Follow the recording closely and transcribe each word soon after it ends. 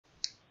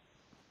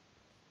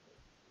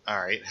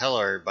Alright,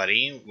 hello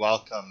everybody.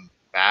 Welcome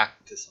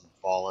back to some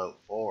Fallout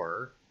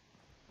 4.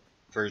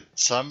 For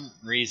some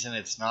reason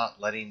it's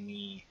not letting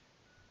me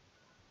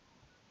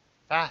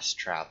fast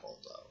travel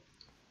though.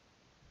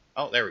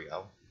 Oh, there we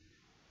go.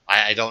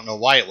 I don't know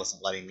why it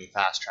wasn't letting me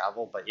fast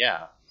travel, but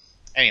yeah.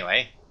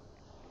 Anyway,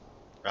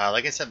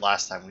 like I said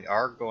last time, we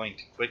are going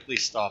to quickly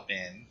stop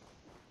in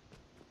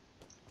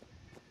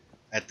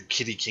at the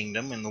Kitty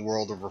Kingdom in the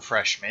World of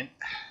Refreshment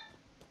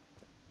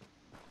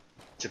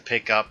to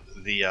pick up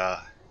the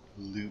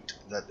loot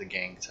that the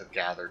gangs have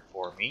gathered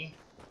for me.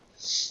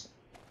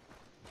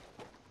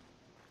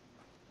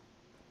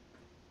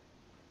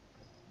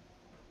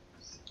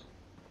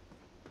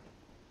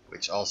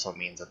 Which also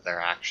means that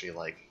they're actually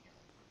like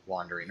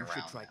wandering You around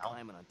should try now.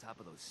 climbing on top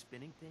of those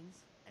spinning things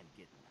and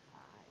getting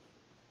high.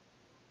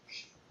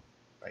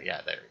 But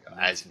yeah, there we go.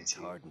 As you can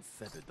see. Tarred and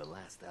feathered the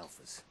last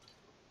alphas.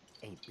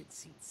 Ain't been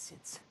seen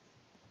since.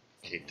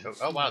 Okay,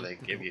 oh wow, they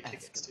give you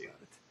tickets too.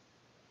 It.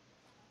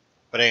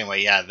 But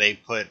anyway, yeah, they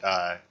put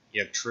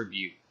you have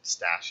tribute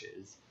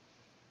stashes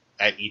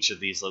at each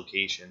of these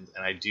locations,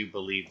 and I do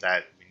believe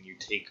that when you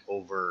take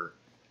over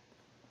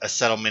a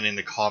settlement in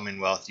the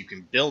Commonwealth, you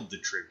can build the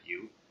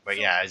tribute. But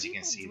so yeah, as you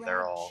can see,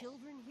 they're all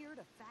children here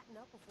to fatten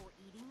up before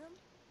eating them?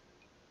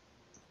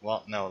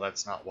 Well, no,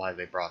 that's not why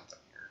they brought them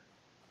here.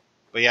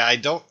 But yeah, I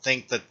don't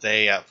think that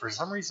they for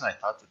some reason I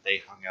thought that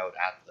they hung out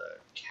at the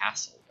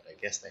castle, but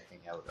I guess they hang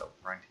out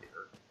front here.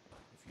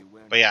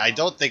 But yeah, I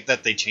don't think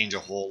that they change a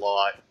whole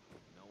lot.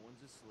 No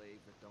one's a slave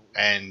that don't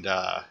And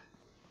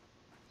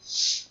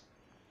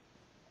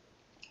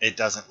it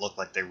doesn't look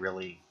like they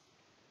really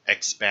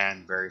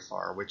expand very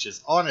far, which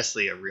is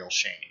honestly a real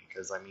shame,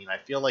 because I mean, I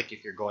feel like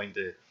if you're going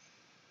to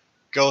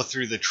go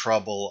through the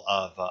trouble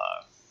of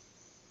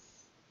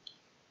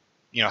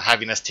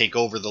having us take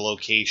over the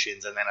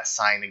locations and then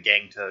assign a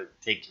gang to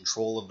take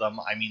control of them,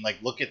 I mean,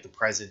 like, look at the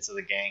presence of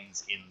the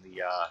gangs in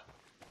the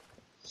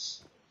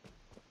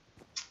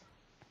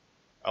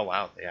oh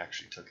wow, they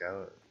actually took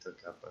up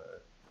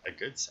a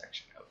good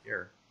section out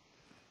here.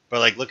 But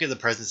like, look at the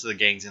presence of the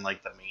gangs in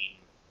like the main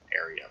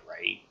area,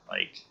 right?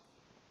 Like,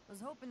 I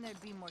was hoping there'd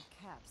be more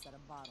caps at a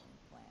bottling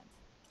plant.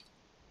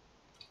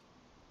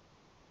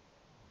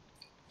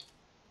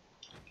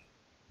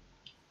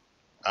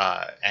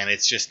 And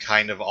it's just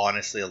kind of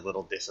honestly a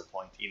little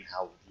disappointing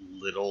how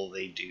little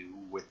they do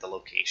with the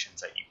locations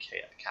that you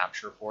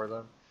capture for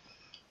them.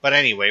 But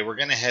anyway, we're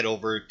going to head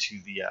over to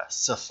the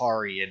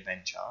Safari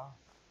Adventure.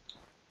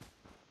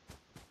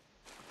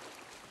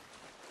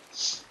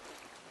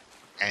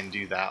 And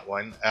do that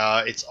one.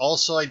 It's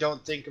also, I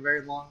don't think, a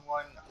very long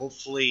one.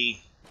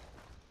 Hopefully,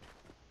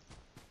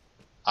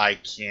 I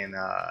can.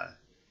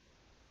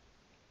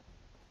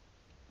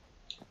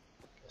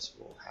 Guess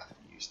we'll have to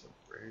use the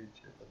bridge.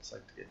 It looks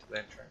like to get to the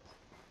entrance.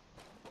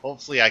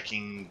 Hopefully, I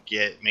can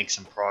make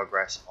some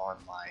progress on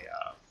my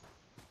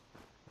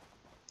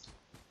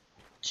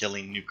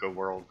killing Nuka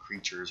World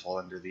creatures while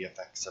under the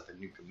effects of a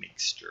Nuka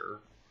mixture.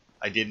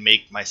 I did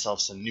make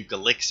myself some Nuka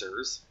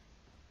elixirs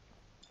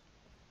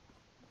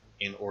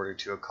in order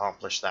to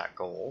accomplish that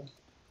goal.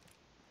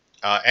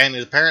 And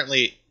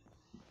apparently,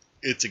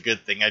 it's a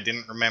good thing I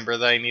didn't remember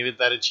that I needed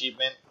that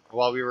achievement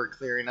while we were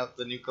clearing out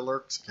the Nuka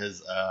lurks,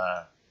 because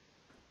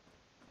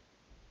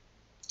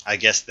I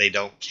guess they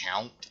don't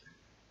count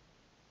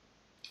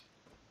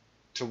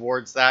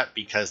towards that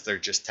because they're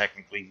just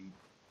technically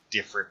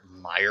different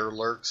Mire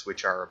lurks,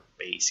 which are a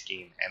base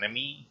game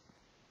enemy.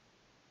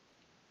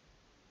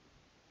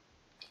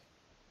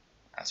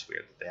 That's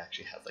weird that they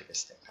actually had like a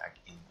stim pack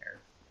in there.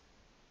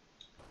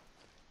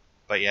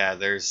 But yeah,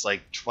 there's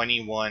like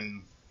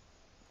 21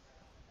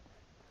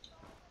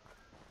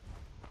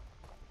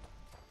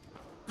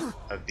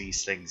 of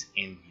these things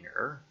in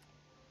here.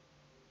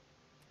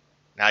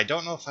 Now I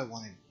don't know if I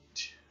wanted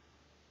to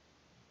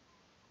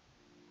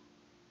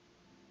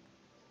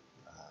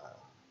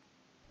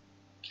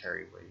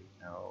carry weight.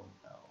 No.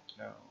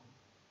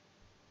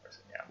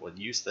 Yeah, we'll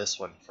use this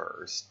one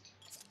first.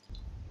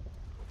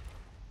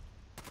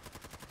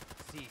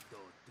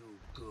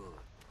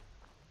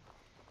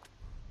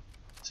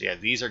 So yeah,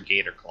 these are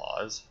gator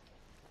claws.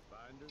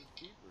 Finders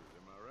keepers,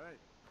 am I right?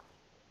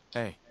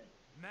 Hey.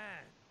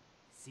 Man,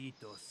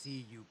 Cito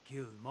see you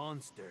kill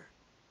monster.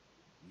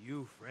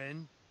 You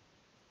friend?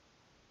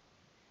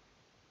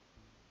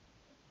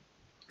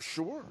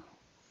 Sure.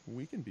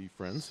 We can be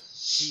friends.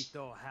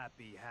 Cito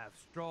happy have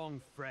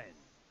strong friend.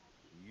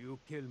 You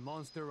kill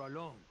monster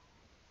alone.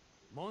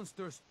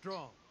 Monster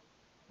strong,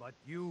 but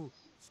you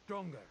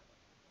stronger.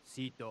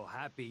 Cito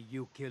happy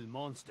you kill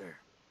monster.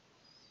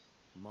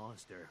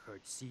 Monster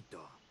hurt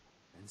Cito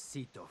and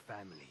Cito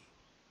family.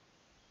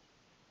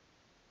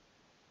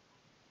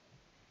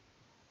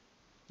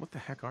 What the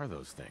heck are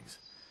those things?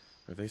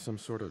 Are they some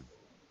sort of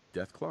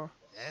death claw?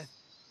 Death?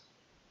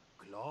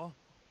 Claw?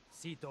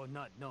 Cito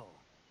not know.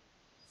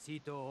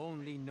 Cito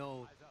only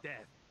know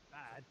death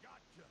bad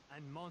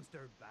and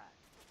monster bad.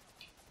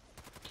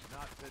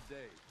 Not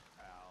today,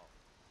 pal.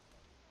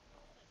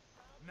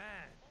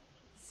 Man,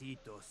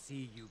 Sito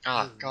see you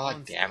Ah, kill god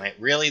monster. damn it.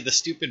 Really? The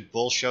stupid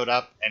bull showed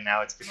up and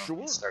now it's gonna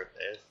Sure. restart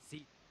this?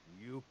 See,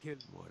 you kill.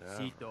 Whatever.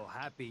 Sito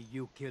happy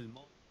you kill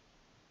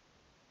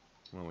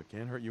Well, it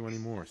can't hurt you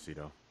anymore,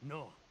 Cito.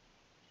 No.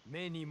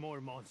 Many more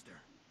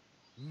monster.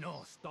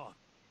 No, stop.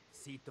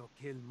 Sito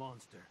kill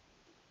monster.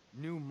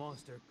 New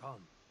monster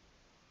come.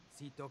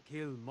 Sito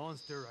kill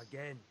monster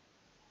again.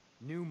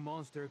 New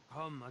monster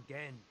come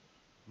again.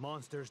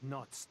 Monsters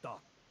not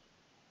stop.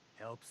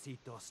 Help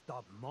Sito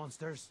stop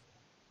monsters.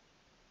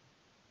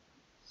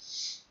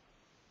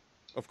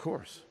 Of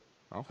course.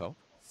 I'll help.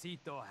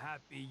 Sito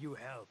happy you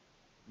help.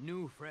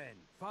 New friend,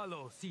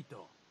 follow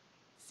Sito.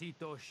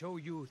 Sito show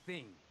you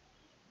thing.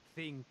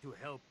 Thing to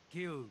help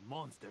kill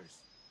monsters.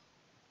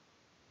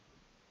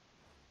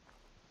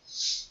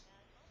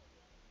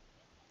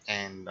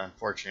 And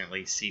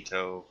unfortunately,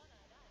 Sito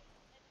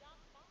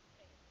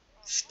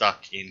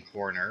stuck in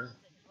corner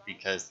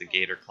because the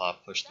Gator Claw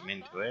pushed him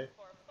into it.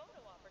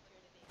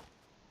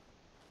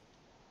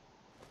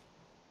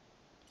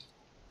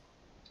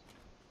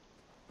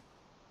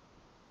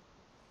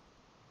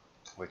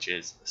 Which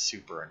is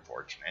super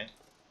unfortunate.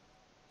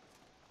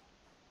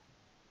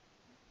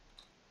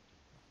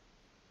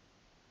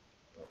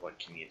 But what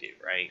can you do,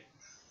 right?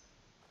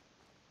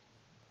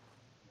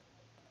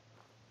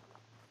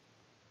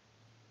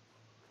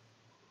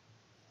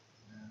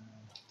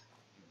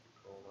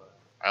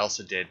 I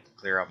also did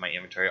clear out my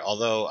inventory,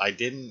 although I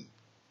didn't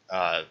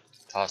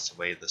toss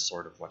away the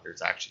Sword of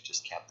Wonders. I actually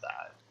just kept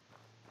that.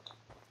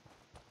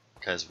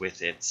 Because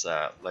with its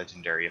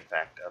legendary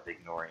effect of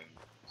ignoring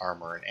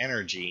armor and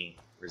energy,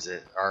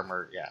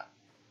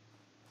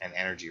 and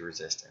energy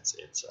resistance,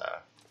 it's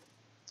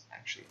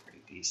actually a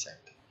pretty decent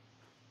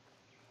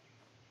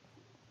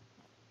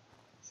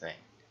thing.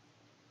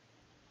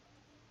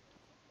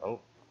 Oh.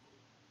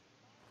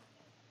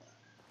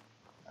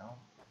 No.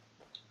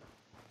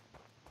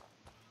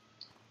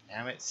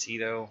 Damn it,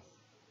 Cito.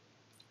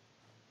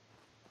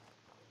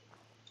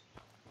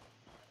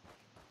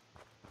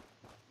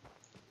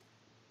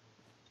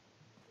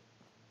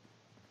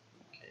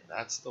 Okay,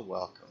 that's the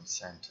welcome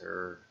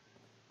center.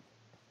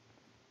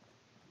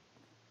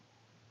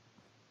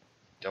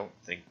 Don't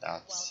think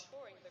that's...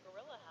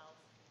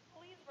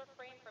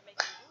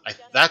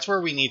 that's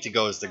where we need to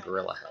go, is the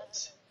gorilla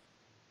house.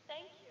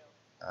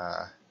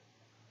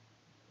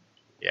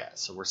 Yeah,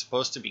 so we're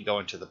supposed to be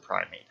going to the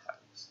primate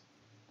house.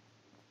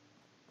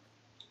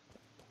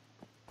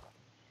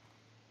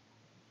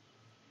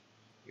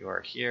 You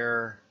are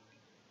here,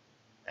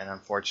 and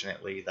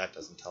unfortunately that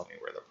doesn't tell me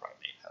where the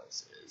primate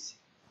house is.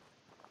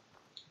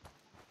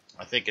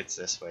 I think it's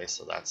this way,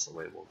 so that's the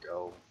way we'll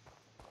go.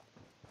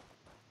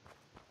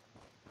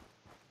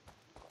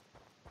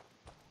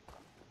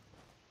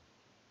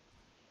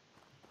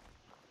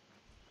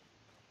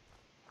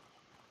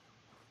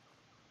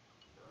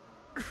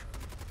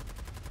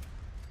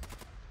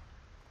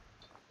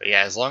 But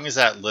yeah, as long as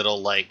that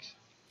little, like,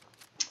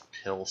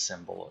 pill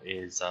symbol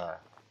is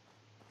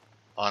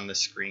on the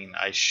screen,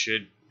 it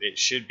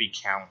should be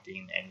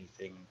counting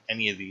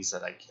any of these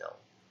that I kill.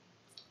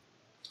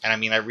 And I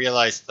mean, I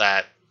realized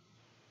that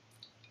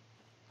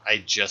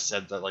I just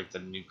said that, like, the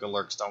Nuka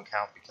Lurks don't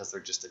count because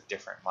they're just a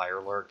different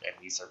Mirelurk, and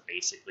these are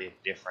basically a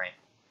different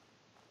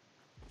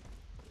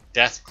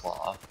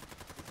Deathclaw.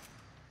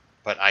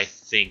 But I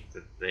think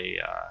that they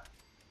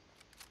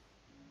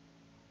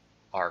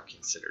are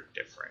considered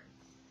different.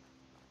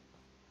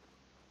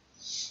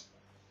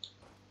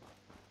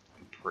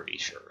 I'm pretty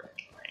sure,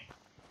 anyway.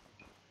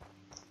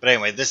 But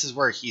anyway, this is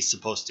where he's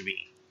supposed to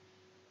be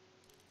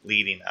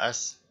leading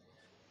us.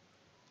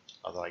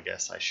 Although I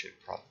guess I should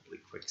probably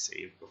quick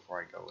save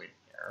before I go in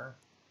here.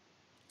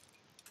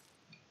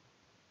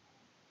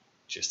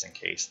 Just in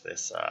case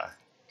this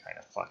kind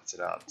of fucks it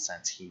up,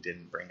 since he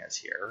didn't bring us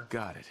here.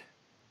 Got it.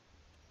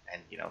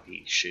 And, you know,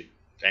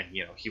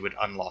 he would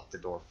unlock the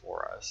door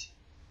for us.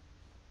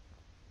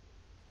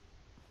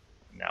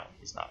 No,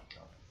 he's not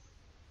coming.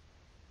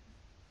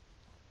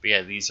 But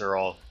yeah, these are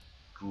all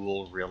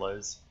ghoul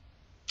gorillas.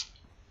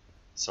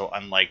 So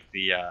unlike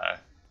the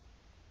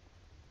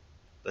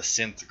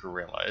synth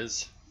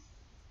gorillas,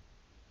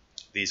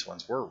 these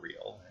ones were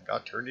real and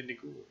got turned into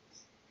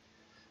ghouls.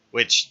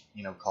 Which,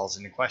 you know, calls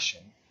into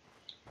question,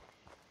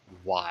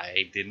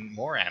 why didn't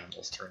more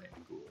animals turn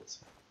into ghouls?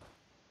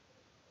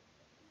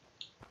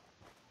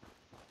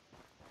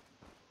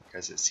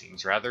 Because it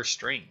seems rather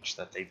strange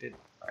that they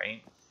didn't,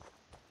 right?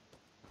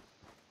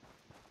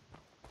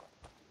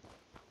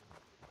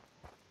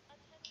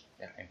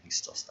 Yeah, and he's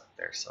still stuck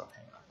there, so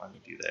hang on, let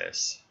me do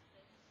this.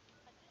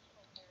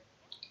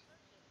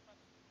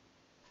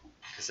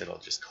 Because it'll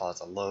just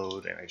cause a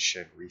load and it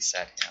should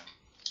reset him.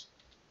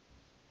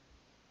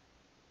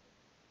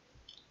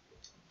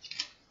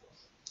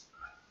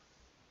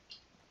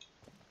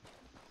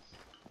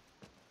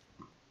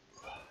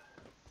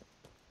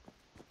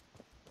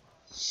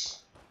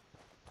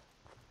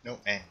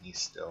 Nope, and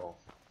he's still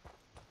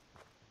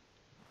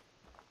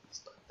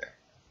stuck there.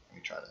 Let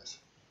me try this.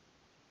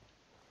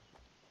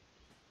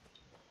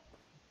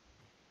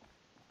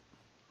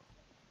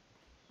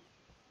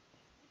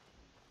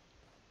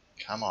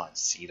 Come on,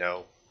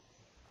 Ceto.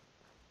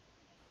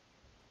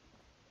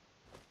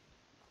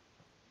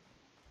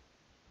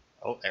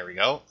 Oh, there we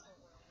go.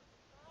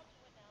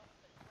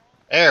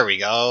 There we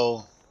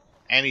go.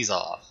 And he's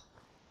off.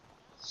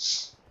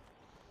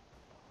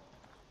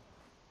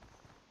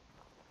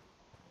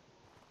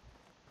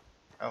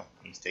 Oh,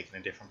 he's taking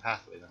a different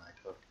pathway than I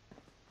took.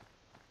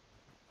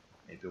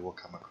 Maybe we'll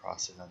come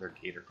across another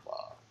gator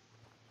claw.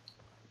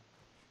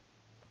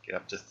 Get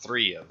up to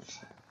 3 of,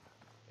 I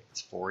think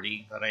it's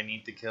 40 that I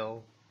need to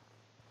kill.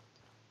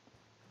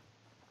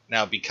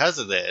 Now, because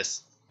of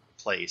this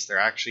place, there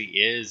actually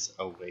is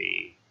a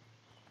way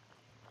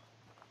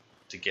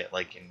to get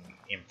like an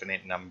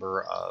infinite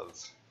number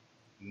of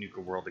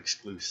Nuka World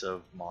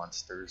exclusive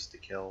monsters to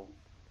kill.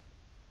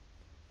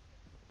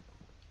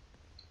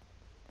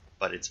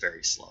 But it's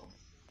very slow.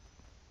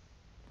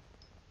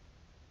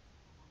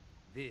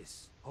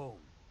 This home.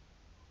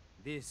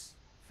 This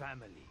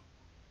family.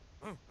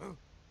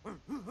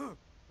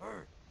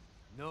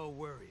 No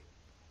worry.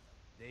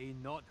 They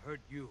not hurt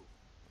you.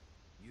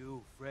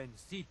 You friend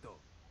Cito.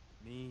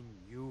 Mean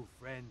you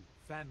friend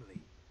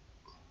family.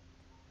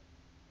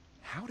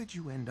 How did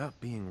you end up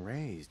being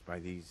raised by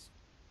these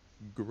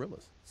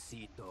gorillas?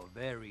 Cito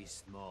very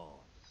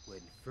small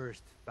when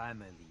first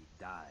family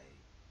die.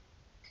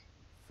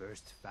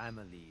 First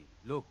family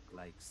look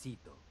like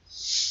Cito.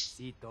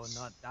 Cito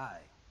not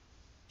die.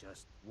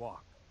 Just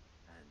walk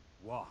and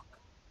walk.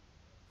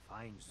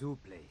 Find zoo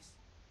place.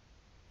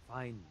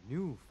 Find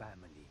new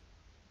family.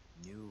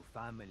 New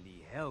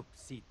family help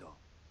Cito.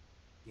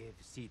 Give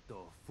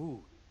Cito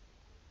food.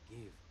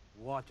 Give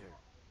water.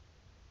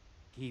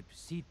 Keep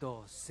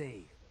Cito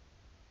safe.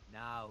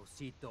 Now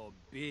Cito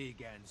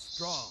big and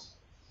strong.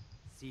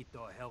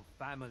 Cito help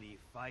family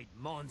fight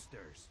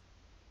monsters.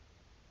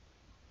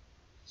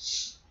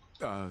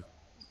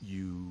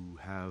 You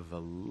have a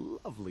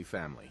lovely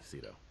family,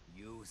 Ceto.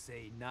 You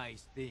say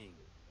nice thing.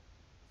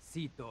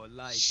 Cito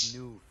like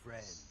new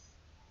friend.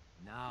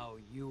 Now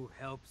you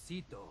help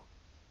Cito.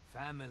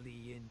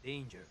 Family in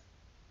danger.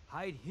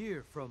 Hide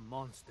here from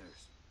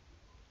monsters.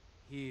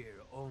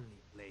 Here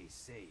only play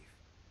safe.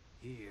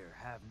 Here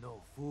have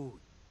no food.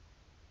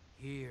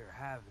 Here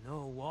have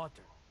no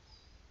water.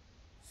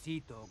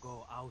 Cito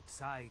go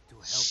outside to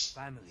help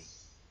family.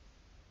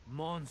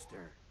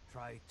 Monster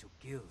try to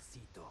kill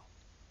Cito.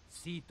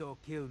 Cito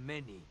kill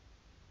many.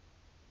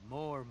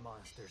 More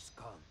monsters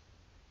come.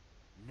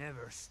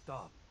 Never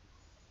stop.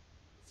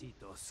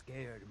 Cito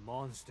scared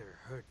monster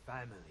hurt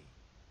family.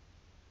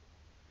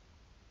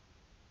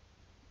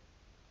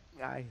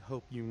 I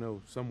hope you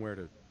know somewhere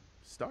to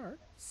start.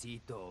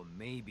 Cito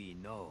maybe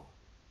no.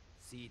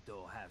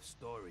 Cito have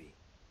story.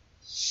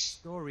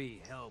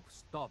 Story help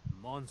stop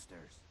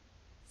monsters.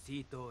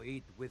 Cito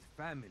eat with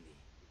family.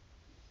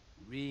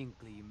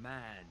 Wrinkly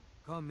man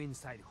come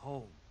inside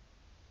home.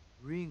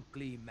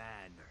 Wrinkly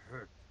man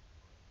hurt.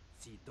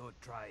 Cito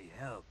try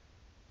help.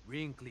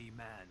 Wrinkly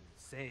man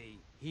say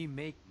he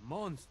make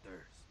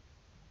monsters.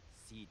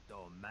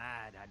 Cito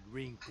mad at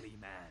Wrinkly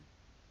man.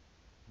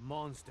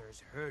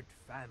 Monsters hurt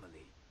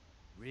family.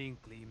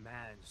 Wrinkly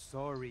man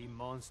sorry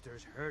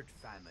monsters hurt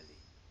family.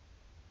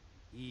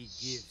 He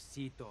give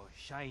Cito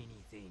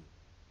shiny thing.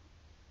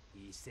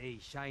 He say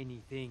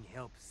shiny thing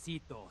help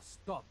Cito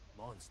stop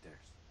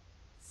monsters.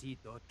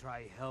 Cito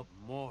try help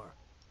more,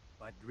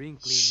 but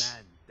Wrinkly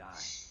man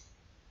die.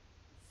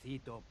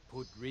 Cito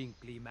put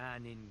Wrinkly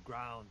man in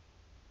ground,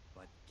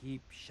 but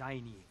keep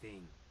shiny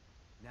thing.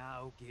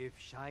 Now give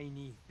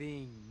shiny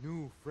thing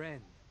new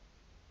friend.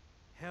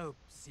 Help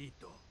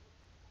Cito.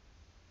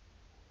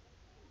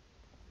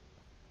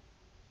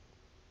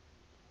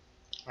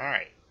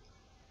 Alright.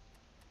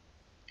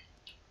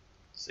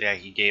 So yeah,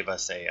 he gave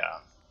us a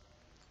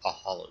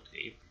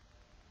holotape.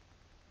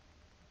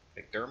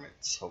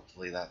 McDermott's,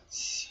 hopefully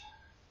that's...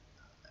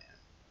 Oh, man.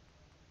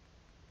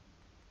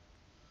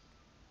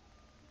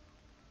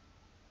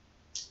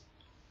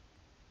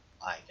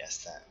 I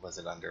guess that, was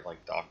it under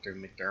like Dr.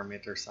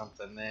 McDermott or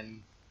something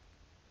then?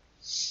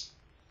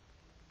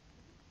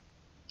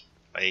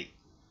 Wait.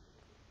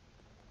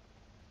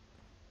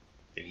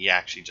 Did he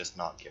actually just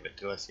not give it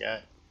to us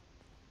yet?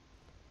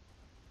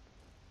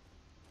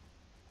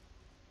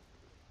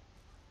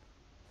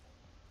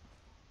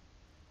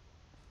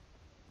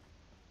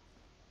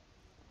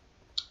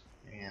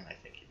 Man, I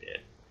think he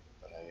did.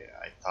 But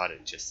I thought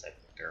it just said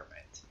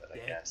McDermott, but I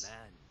Dead guess.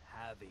 man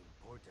have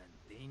important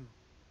thing.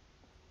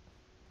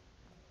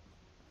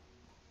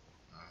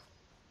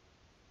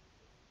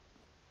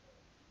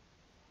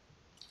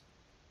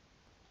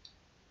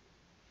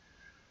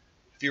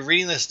 If you're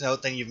reading this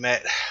note, then you've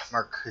met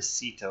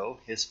Marcusito.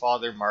 His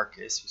father,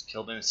 Marcus, was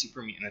killed in a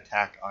super mutant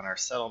attack on our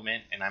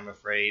settlement, and I'm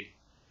afraid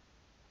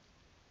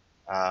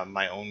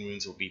my own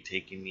wounds will be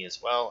taking me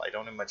as well. I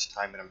don't have much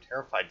time, and I'm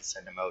terrified to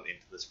send him out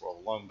into this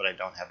world alone, but I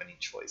don't have any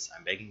choice.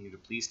 I'm begging you to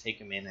please take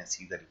him in and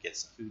see that he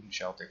gets the food and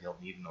shelter he'll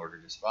need in order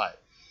to survive.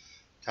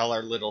 Tell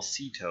our little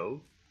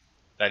Cito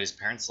that his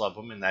parents love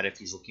him, and that if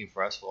he's looking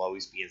for us, we'll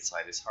always be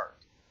inside his heart.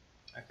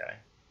 Okay.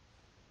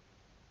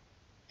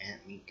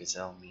 Ant meat,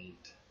 gazelle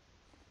meat.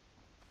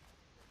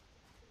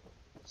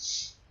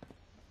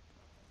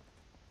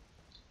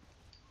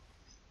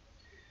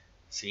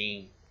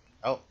 See,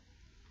 oh,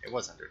 it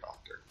was under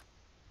doctor.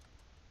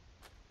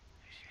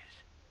 This is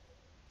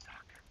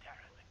Dr.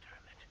 Darren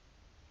McDermott,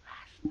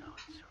 last known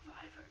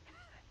survivor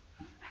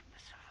at the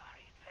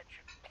Safari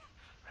Adventure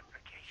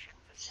Replication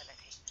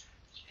Facility.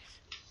 This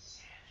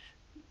is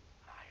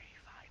my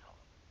final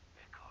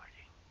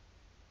recording.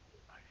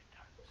 I've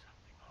done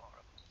something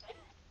horrible. The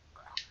thing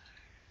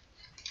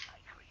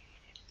I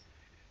created,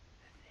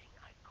 the thing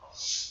I called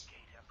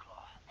Gator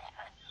Claw,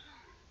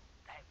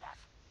 they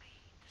must be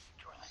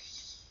destroyed.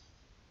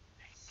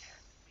 They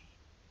can't be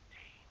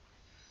tamed.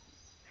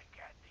 They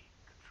can't be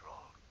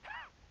controlled.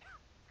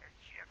 Their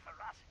sheer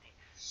ferocity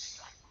is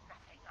like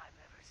nothing I've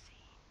ever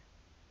seen.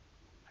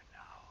 And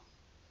now,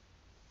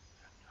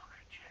 the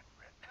Nuka-Gen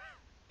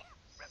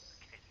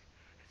replicator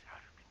is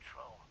out of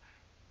control.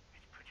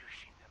 It's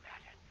producing them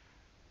at an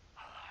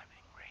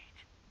alarming rate.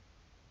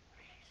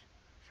 Please,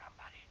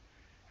 somebody,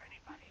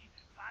 anybody,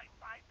 find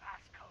my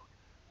passcode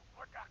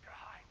for Dr.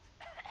 Hines.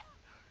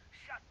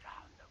 Shut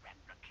down the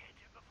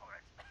replicator before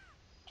it's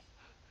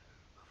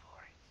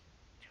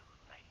too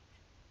late.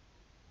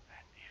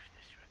 And if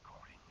this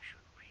recording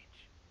should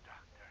reach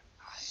Dr.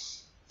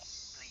 Hines,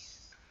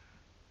 please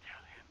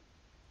tell him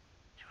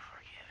to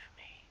forgive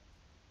me.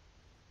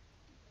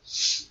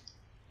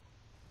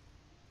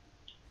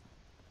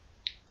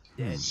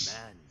 Dead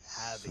man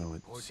have So it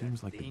important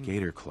seems like the thing.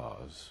 gator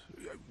claws,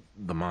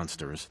 the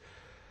monsters,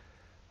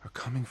 are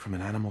coming from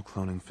an animal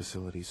cloning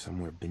facility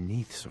somewhere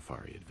beneath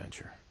Safari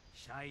Adventure.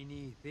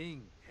 Shiny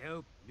thing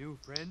help new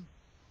friend.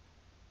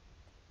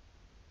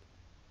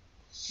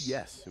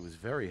 Yes, it was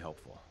very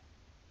helpful.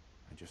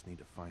 I just need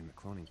to find the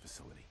cloning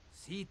facility.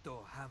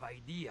 Sito have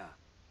idea.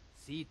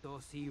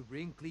 Sito see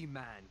wrinkly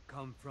man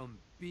come from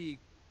big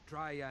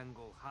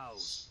triangle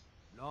house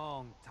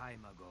long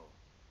time ago.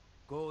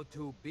 Go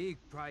to big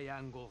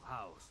triangle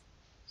house.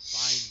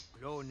 Find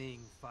cloning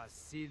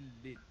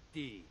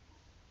facility.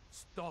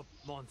 Stop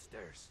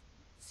monsters.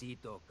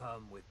 Sito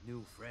come with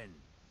new friend.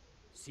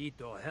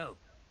 Sito help.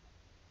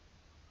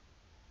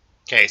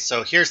 Okay,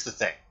 so here's the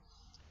thing.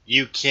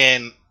 You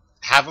can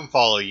have him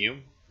follow you,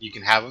 you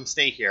can have him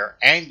stay here,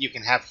 and you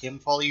can have him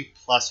follow you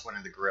plus one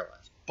of the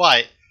gorillas.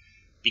 But,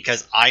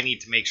 because I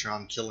need to make sure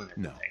I'm killing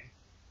everything. No.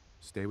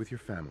 Stay with your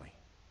family.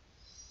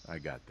 I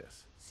got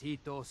this.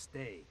 Sito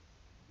stay.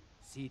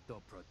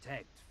 Sito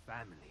protect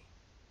family.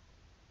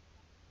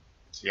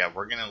 So yeah,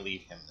 we're going to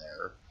leave him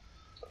there.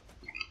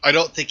 I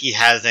don't think he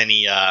has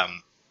any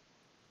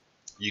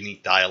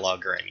unique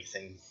dialogue or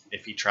anything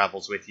if he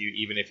travels with you.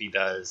 Even if he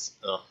does,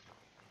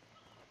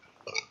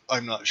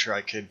 I'm not sure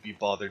I could be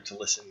bothered to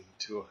listen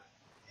to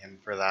him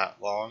for that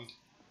long.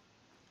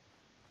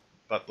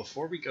 But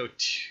before we go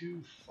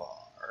too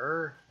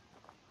far,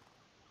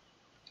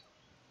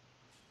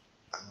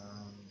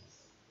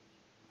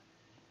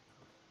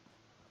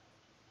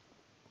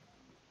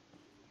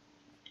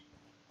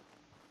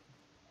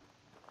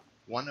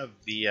 one of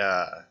the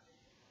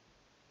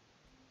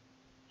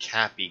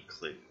Cappy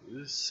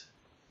clues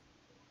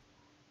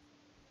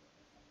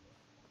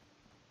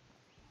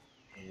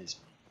is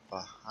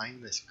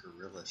behind this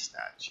gorilla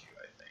statue,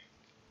 I think.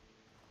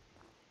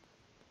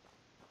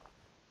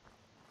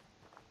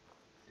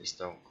 I just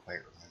don't quite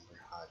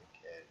remember how to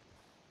get.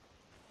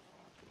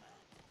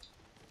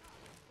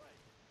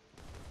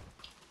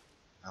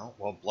 Oh,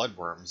 well,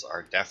 bloodworms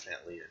are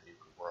definitely a new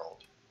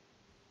world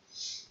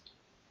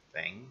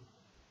thing.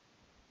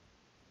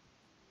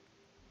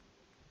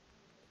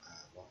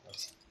 What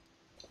was it?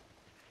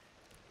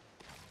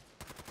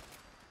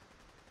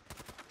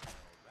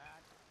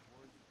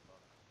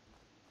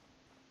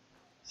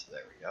 So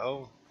there we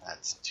go.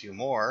 That's two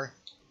more.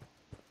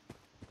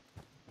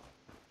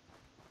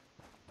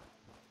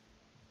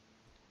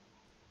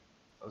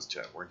 Those two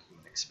I weren't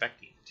even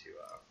expecting to.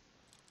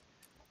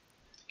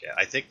 Okay,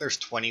 I think there's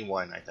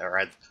 21. I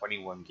had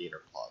 21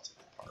 gator claws in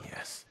the park.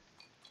 Yes.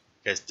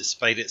 Because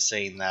despite it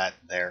saying that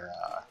they're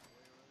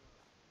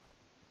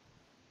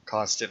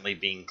constantly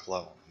being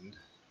cloned,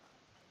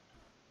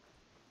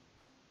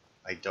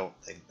 I don't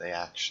think they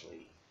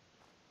actually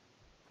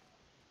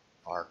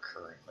are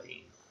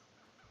currently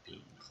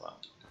being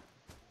cloned.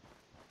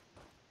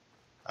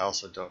 I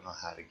also don't know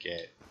how to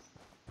get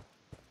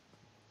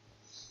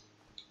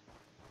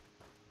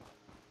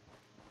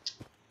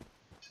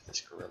to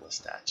this gorilla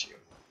statue.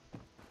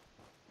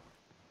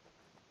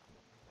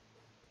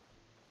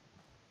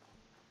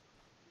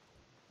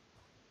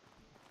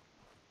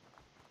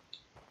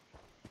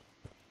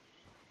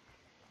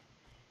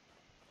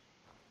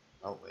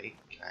 Oh wait,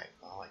 can I?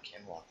 Oh, I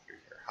can walk through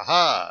here.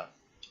 Haha!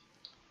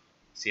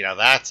 See, now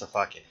that's a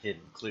fucking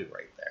hidden clue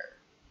right there.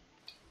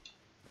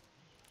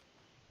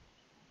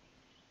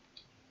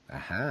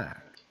 Aha.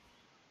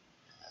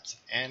 That's an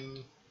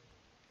N.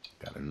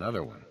 Got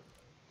another one.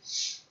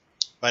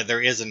 But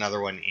there is another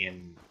one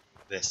in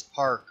this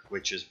park,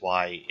 which is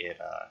why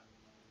it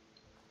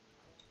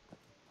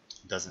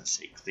doesn't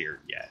say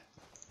cleared yet.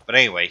 But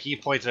anyway, he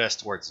pointed us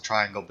towards the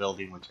triangle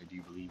building, which I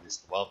do believe is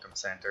the Welcome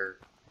Center.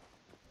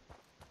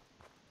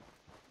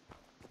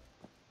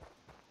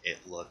 it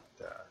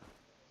looked,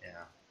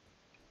 yeah,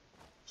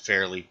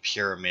 fairly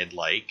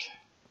pyramid-like.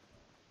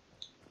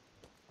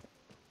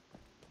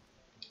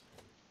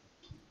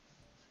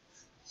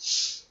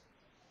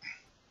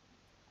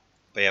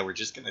 But yeah, we're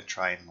just gonna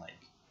try and like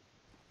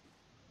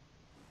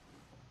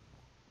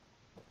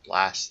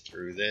blast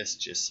through this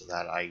just so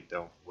that I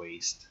don't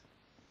waste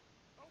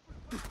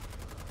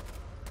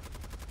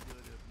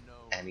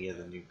any of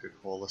the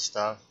Nuka-Cola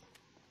stuff.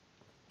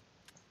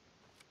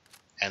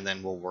 And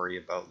then we'll worry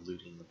about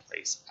looting the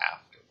place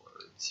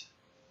afterwards.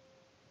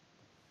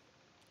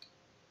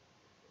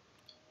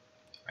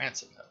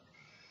 Ransom note.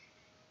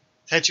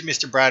 Attention,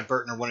 Mr. Brad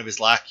Burton or one of his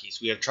lackeys.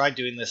 We have tried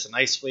doing this a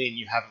nice way and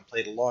you haven't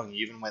played along.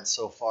 You even went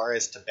so far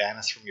as to ban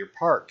us from your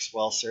parks.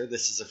 Well, sir,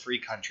 this is a free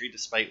country,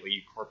 despite what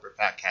you corporate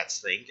fat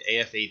cats think.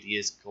 AFAD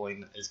is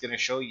going to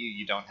show you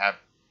you don't have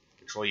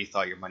the control you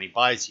thought your money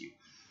buys you.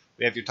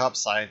 We have your top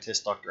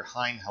scientist, Dr.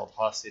 Hein, held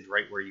hostage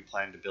right where you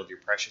plan to build your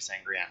precious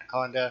angry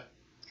anaconda.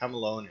 Come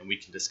alone and we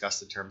can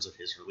discuss the terms of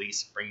his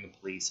release. Bring the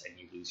police and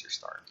you lose your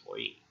star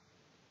employee.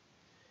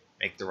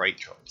 Make the right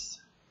choice.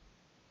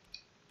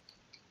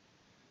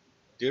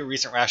 Due to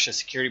recent rash of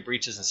security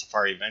breaches in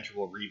Safari Adventure,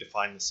 will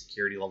redefine the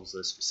security levels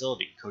of this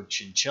facility. Code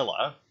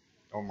Chinchilla,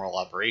 normal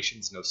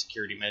operations, no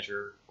security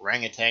measure.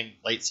 Orangutan,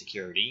 light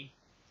security.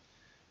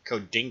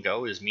 Code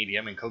Dingo is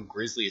medium, and Code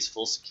Grizzly is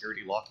full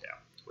security lockdown.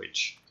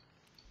 Which,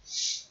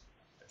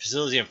 the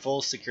facility in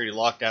full security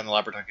lockdown. The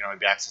laboratory can only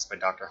be accessed by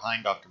Dr.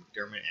 Hein, Dr.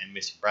 McDermott, and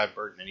Mr.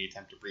 Bradford. Any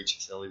attempt to breach the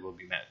facility will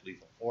be met with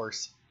lethal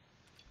force.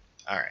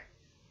 Alright.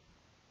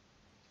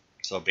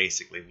 So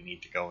basically, we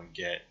need to go and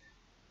get.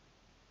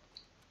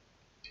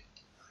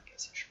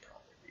 I should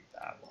probably read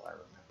that while I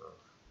remember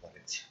what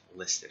it's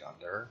listed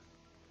under.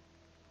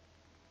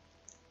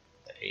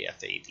 The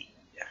AFAD.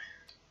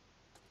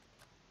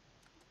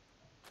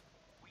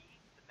 We,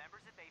 the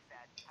members of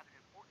AFAD, have an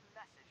important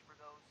message for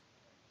those...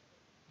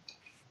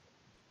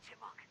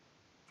 Chipmunk,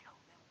 tell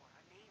them what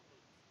our name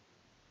means.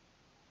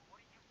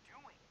 What are you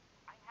doing?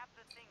 I have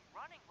the thing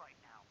running right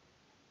now.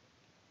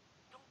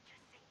 Don't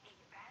just say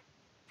AFAD.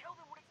 Tell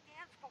them what it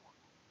stands for.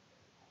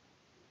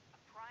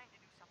 I'm trying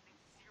to do something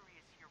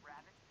serious here,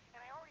 Rabbit,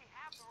 and I already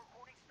have the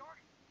recording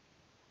started.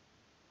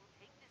 We'll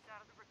take this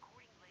out of the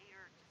recording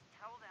later. Just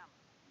tell them.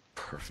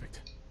 Perfect.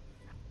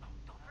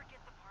 Don't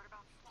forget the part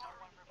about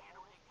slaughtering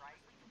animals, right?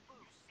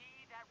 You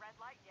see that red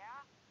light,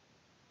 yeah?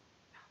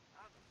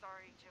 I'm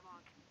sorry,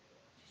 Chipmunk.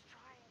 Just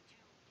trying to,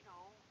 you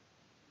know...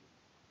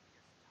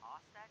 Just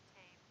toss that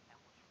tape and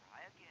we'll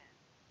try again.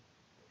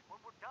 And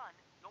when we're done,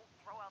 don't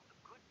throw out the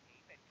good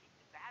tape and keep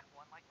the bad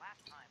one like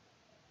last time.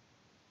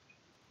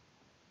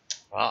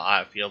 Well,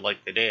 I feel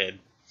like they did.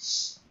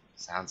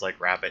 Sounds like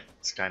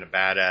Rabbit's kind of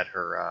bad at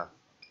her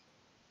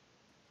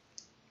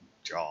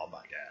job,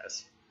 I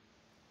guess.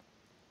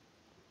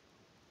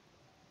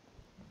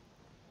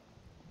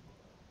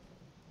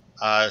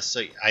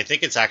 So I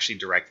think it's actually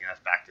directing us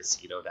back to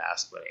Cedo to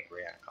ask what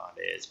Angry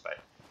Anaconda is, but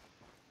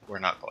we're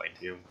not going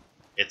to.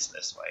 It's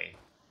this way.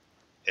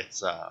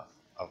 It's,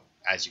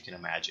 as you can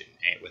imagine,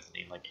 with a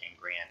name like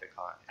Angry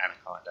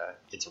Anaconda,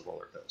 it's a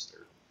roller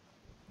coaster.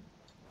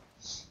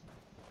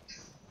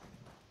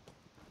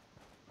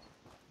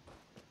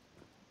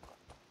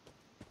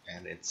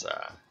 And it's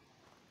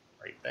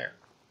right there.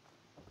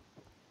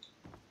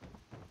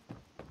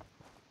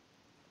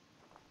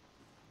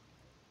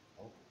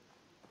 Oh.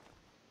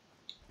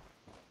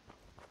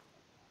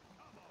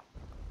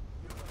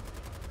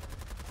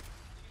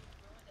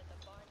 At the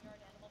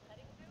Barnyard Animal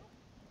Petting Zoo,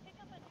 pick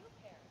up a new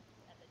pair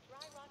at the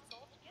Dry Rock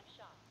Gulch gift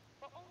shop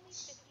for only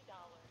 $50.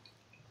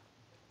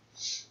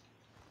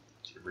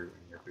 To ruin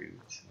your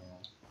boots.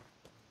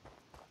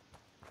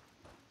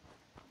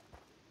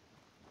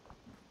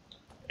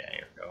 Yeah,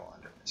 here we go,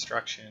 under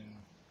construction.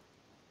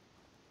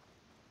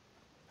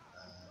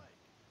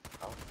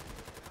 Oh.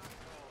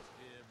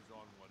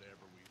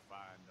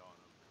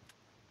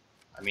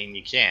 I mean,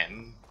 you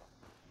can.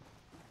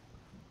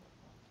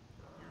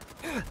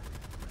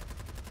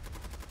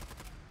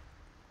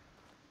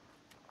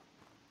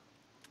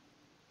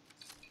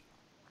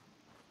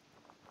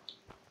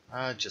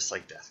 Just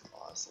like Death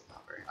Claws.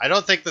 I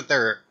don't think that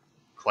they're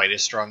quite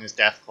as strong as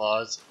Death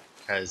Claws,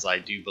 because I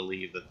do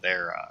believe that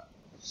they're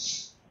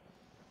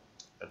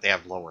that they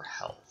have lower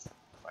health,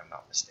 if I'm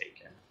not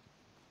mistaken.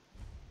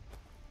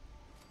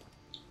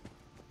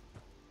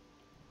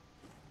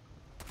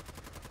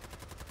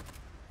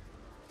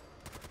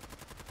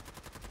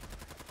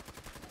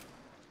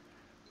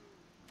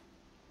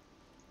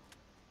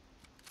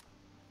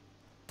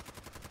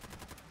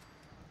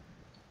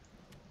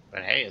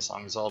 But hey, as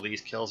long as all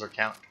these kills are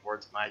counting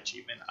towards my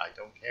achievement, I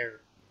don't care.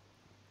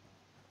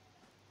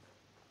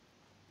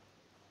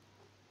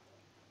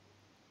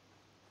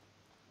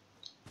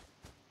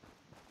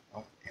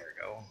 Oh, here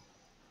we go.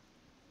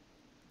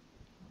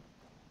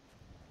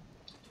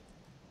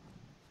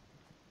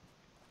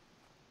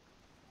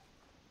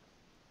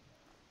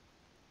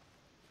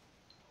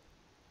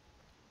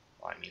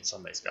 Well, I mean,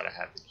 somebody's got to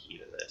have the key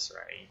to this,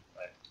 right?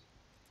 But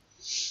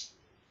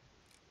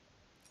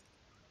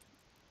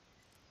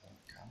oh,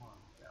 come on,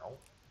 no,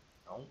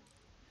 No.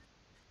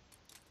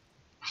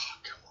 Oh,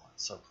 come on,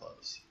 so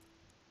close.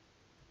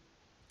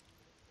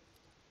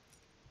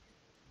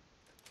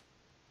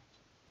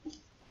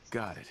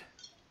 Got it.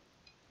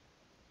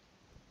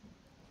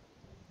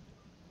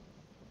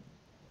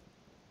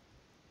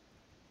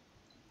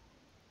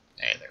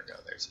 Hey, there we go.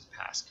 There's his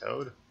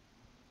passcode.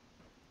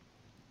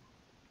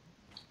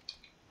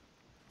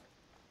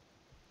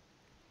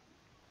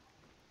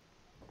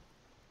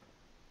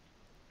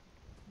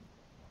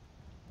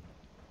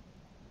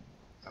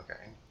 Okay.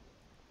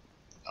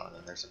 Oh, and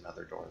then there's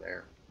another door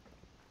there.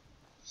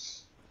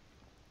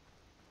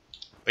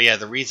 But yeah,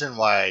 the reason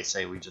why I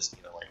say we just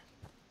need to like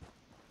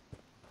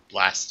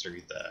blast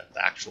through the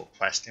actual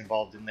quest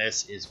involved in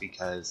this is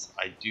because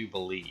I do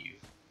believe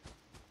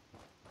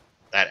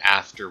that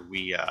after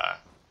we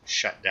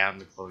shut down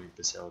the cloning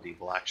facility,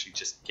 we'll actually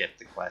just get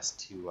the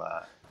quest to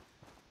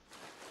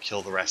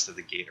kill the rest of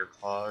the gator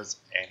claws,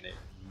 and it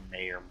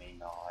may or may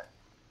not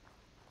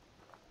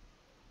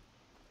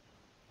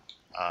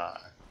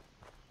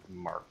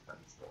mark them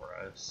for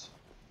us.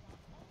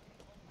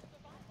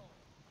 Survival.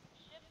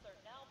 Ships are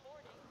now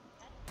boarding.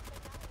 Heading to the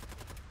galaxy.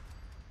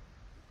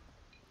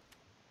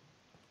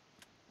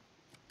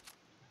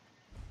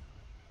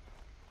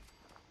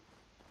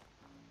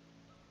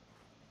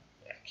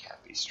 Yeah,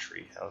 Cappy's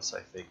treehouse,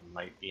 I think,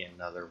 might be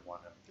another one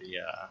of the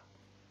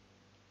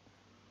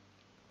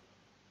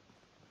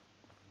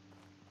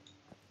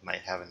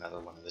might have another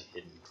one of the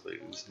hidden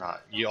clues.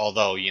 Not you,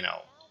 although you know,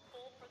 Now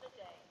full for the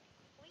day.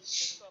 Please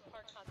speak to a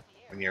park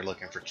concierge. when you're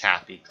looking for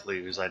Cappy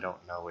clues, I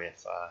don't know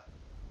if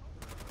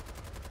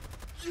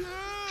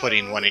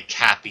putting one in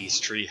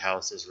Cappy's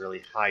treehouse is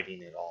really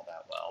hiding it all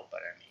that well. But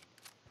I mean,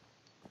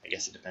 I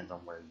guess it depends on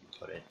where you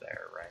put it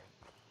there, right?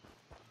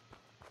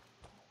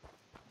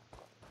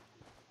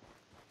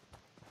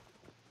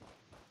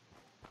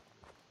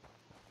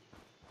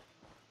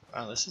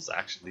 Wow, this is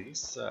actually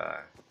these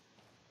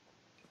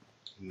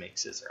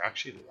mixes are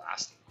actually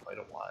lasting quite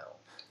a while.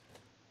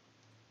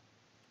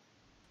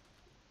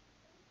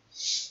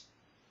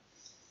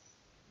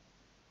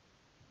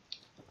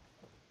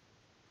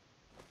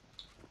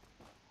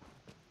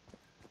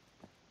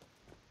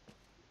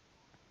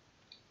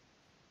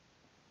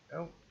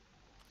 Oh.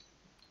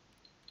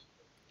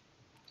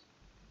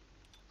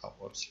 Oh,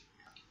 whoops.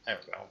 There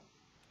we go.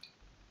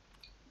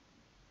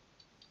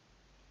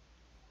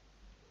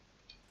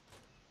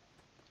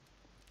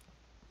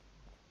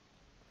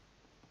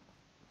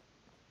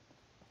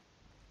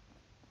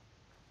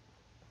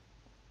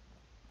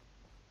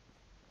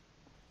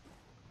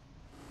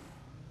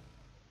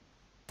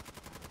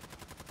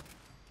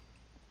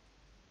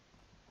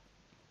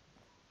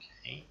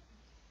 Okay.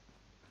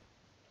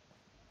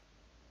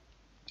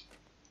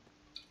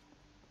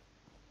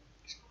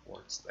 There's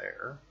quartz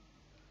there.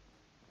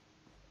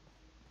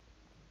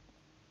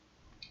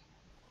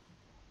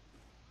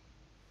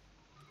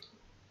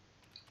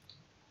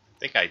 I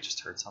think I just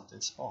heard something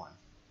spawn.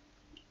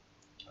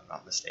 If I'm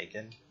not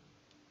mistaken.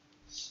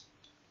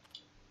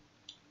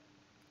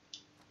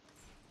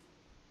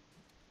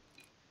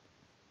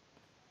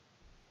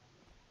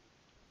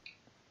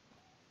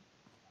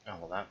 Oh,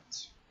 well,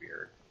 that's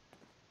weird.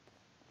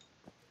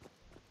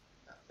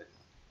 Nothing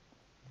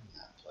in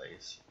that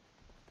place.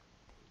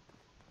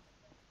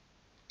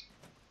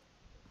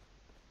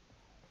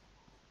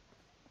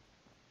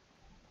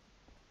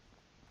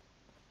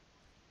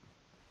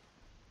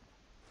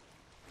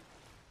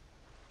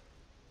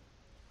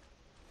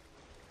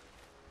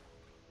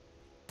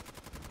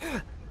 And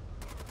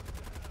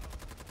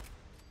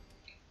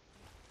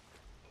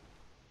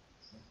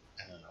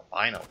an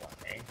albino one,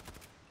 eh?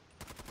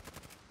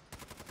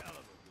 Hell of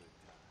a good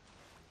time.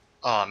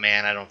 Oh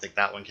man, I don't think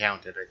that one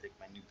counted. I think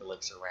my nuke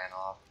elixir ran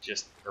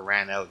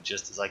out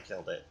just as I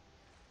killed it.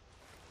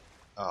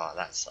 Oh,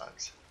 that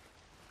sucks.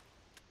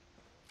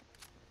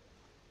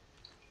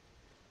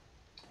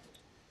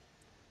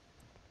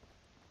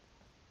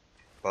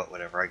 But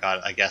whatever,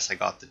 I guess I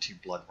got the 2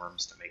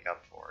 bloodworms to make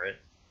up for it.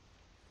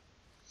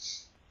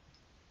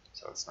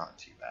 So it's not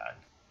too bad.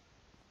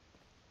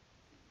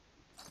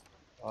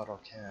 Bottle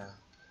cap.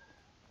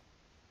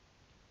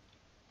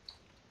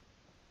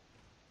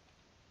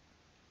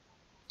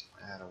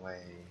 Add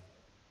away.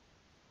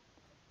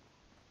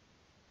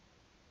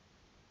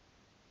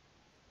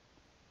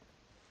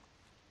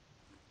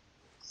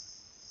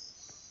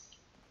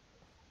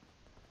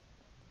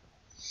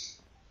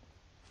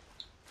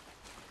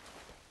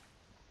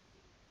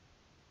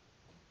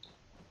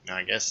 Now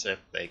I guess if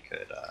they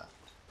could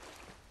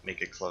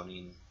make a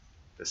cloning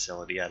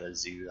facility at a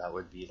zoo, that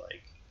would be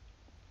like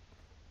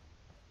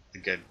a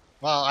good.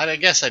 Well, I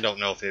guess I don't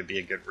know if it would be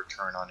a good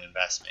return on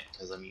investment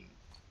because I mean,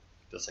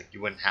 just like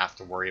you wouldn't have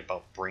to worry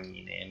about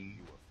bringing in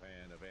You a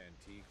fan of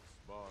antiques,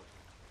 boss?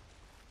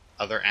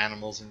 other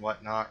animals and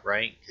whatnot,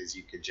 right? Because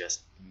you could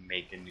just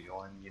make a new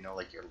one. You know,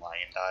 like your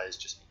lion dies,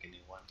 just make a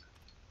new one.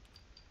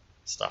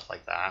 Stuff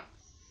like that.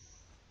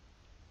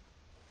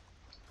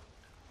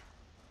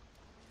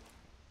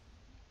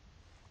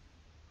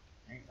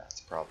 I think that's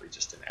probably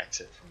just an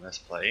exit from this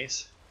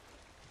place.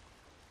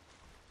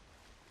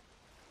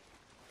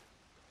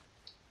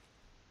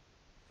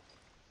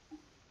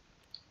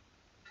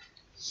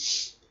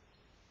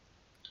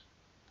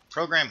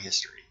 Program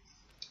history.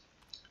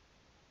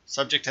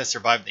 Subject has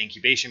survived the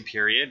incubation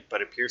period,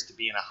 but appears to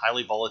be in a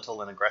highly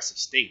volatile and aggressive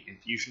state.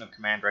 Infusion of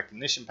command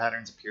recognition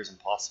patterns appears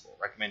impossible.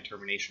 Recommend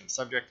termination of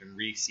subject and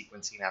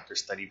resequencing after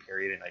study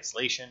period in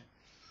isolation.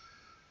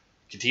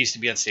 Continues to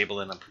be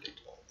unstable and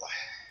unpredictable.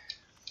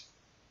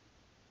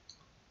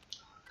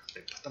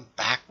 They put them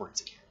backwards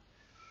again.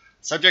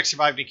 Subject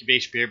survived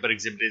incubation period, but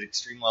exhibited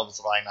extreme levels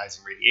of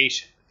ionizing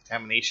radiation.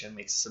 Contamination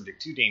makes the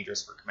subject too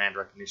dangerous for command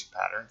recognition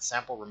patterns.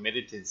 Sample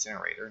remitted to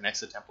incinerator.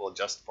 Next attempt will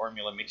adjust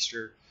formula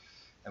mixture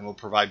and will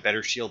provide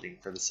better shielding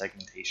for the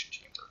segmentation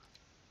chamber.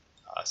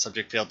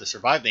 Subject failed to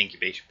survive the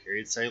incubation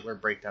period. Cellular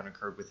breakdown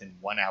occurred within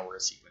 1 hour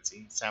of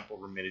sequencing. Sample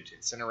remitted to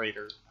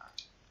incinerator.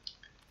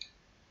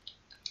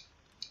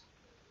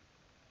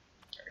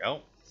 There we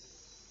go.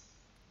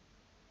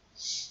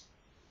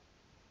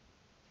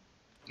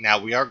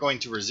 Now we are going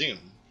to resume,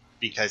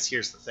 because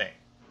here's the thing.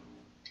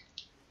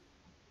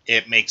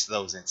 It makes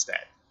those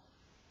instead.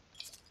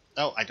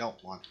 No, I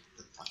don't want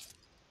the fun.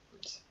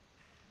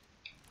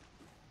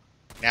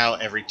 Now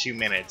every 2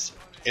 minutes,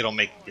 it'll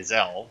make a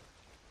gazelle.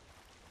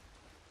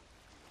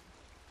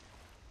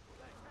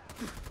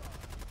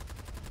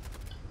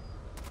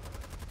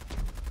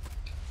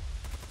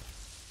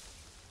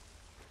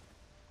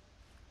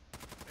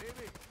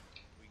 Maybe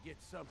we get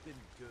something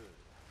good.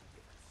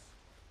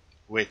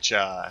 Which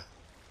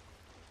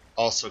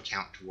also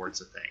count towards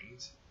the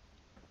things.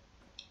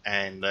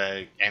 And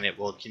it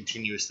will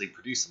continuously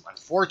produce them.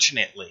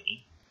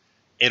 Unfortunately,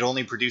 it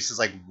only produces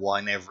like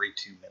one every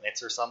 2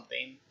 minutes or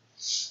something.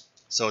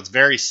 So it's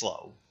very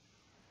slow.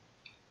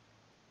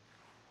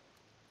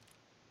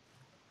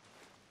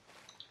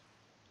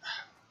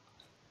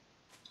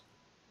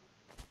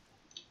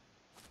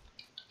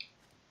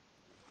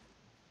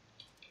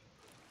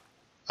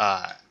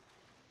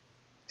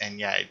 And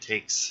yeah, it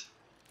takes,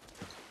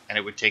 and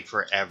it would take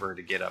forever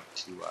to get up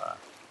to, wow,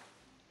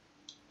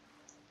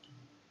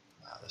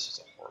 this is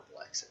a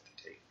horrible exit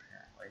to take,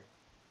 apparently.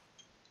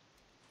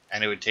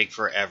 And it would take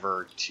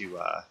forever to,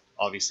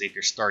 obviously if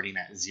you're starting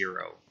at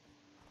 0,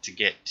 to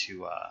get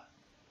to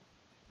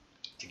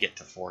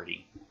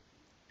 40.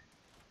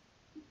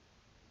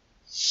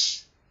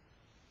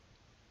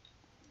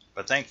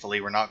 But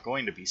thankfully, we're not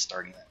going to be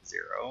starting at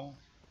 0.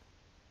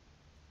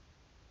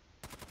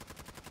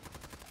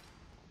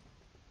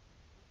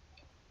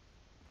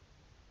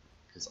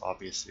 Because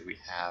obviously we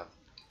have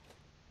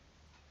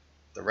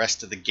the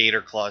rest of the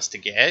gator claws to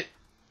get,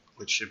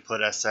 which should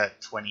put us at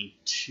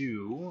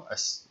 22,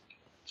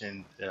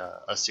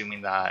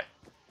 assuming that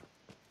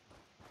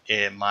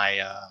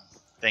my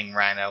thing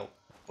ran out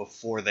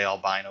before the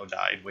albino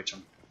died, which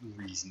I'm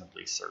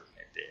reasonably certain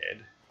it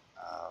did.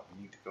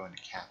 We need to go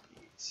into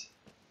Cappy's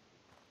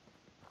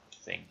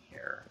thing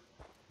here.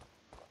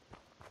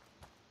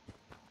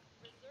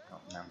 I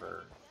don't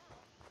remember.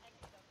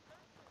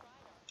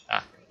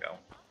 Ah, here we go.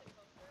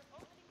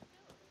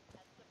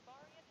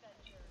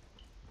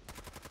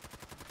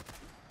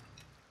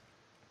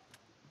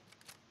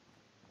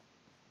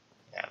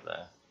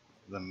 Yeah,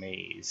 the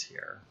maze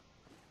here.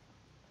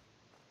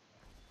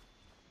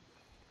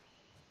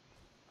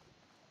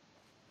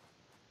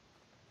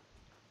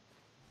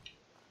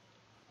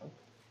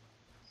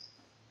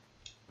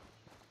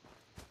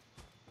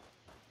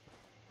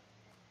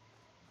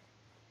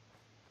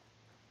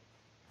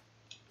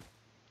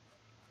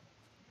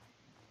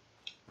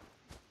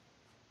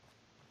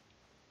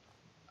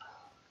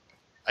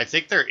 I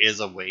think there is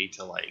a way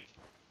to like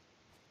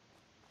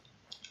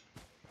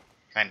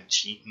kind of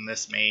cheat in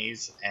this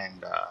maze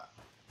and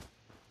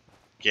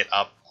get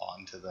up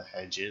onto the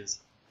hedges,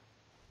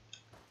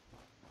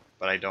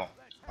 but I don't.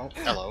 Oh,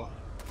 hello. Well,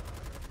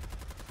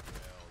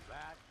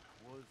 that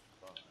was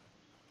fun.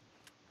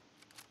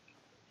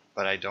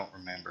 But I don't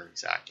remember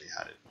exactly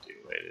how to do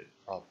it. It's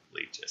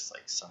probably just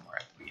like somewhere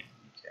at the beginning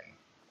you can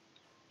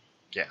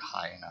get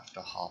high enough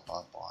to hop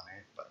up on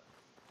it. But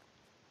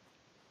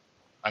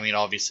I mean,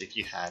 obviously, if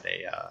you had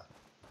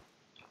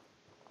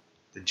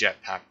the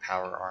jetpack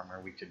power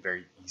armor, we could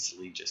very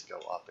easily just go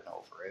up and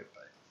over it.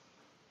 But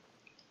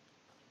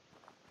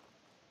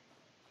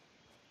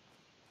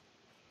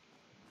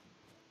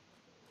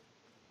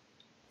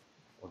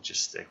we'll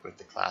just stick with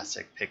the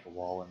classic: pick a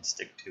wall and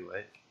stick to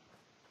it.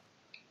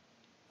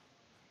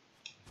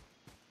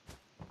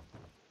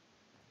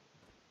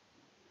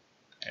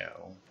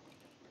 Ew.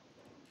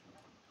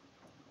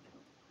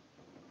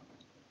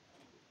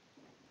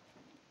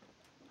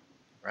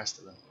 Rest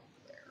of them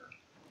over there.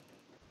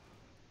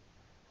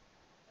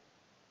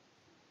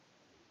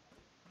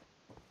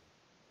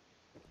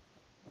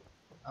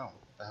 Oh,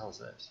 what the hell is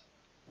this?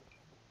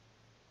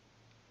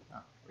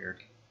 Oh,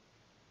 weird.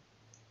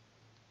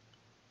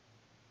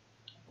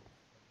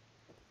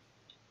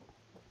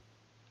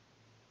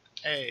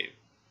 Hey,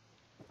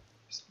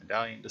 there's a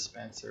medallion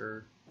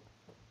dispenser,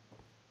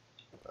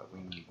 but we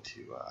need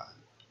to.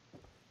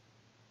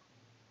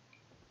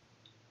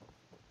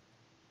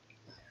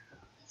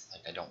 It's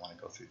like I don't want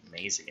to go through the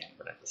maze again,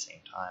 but at the same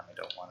time, I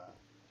don't want to.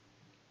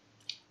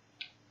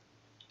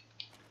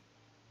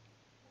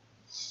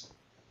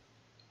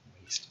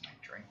 Waste my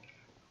drink.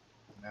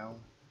 No.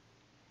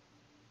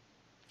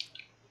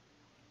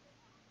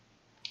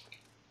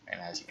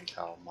 And as you can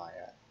tell, my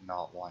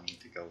not wanting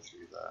to go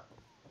through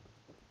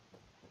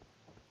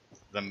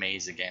the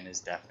maze again is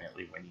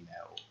definitely winning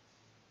out.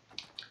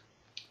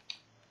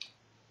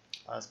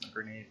 Plasma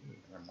grenade,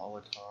 another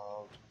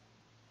Molotov.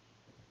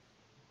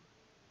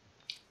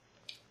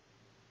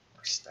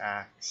 More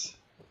stacks.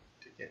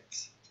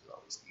 Tickets, which is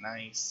always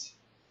nice.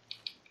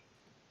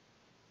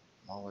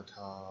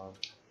 Molotov.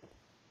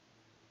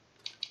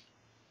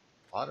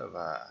 A lot of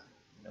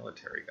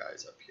military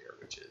guys up here,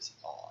 which is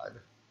odd.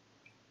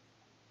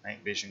 Night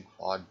vision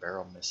quad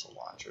barrel missile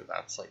launcher.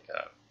 That's like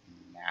a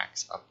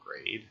max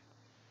upgrade.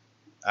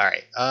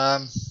 Alright, oh,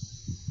 damn,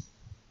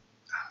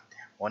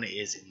 one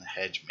is in the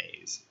hedge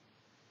maze.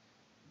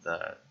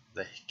 The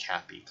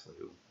Cappy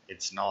clue.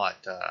 It's not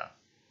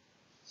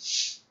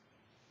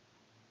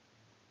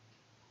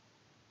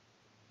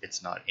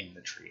in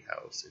the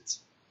treehouse. It's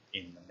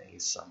in the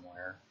maze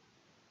somewhere.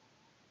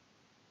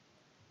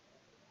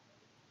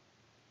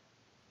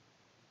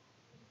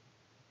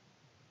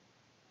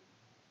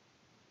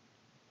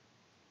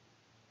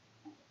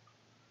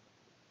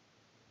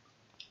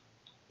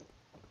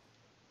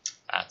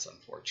 That's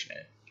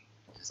unfortunate,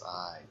 because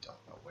I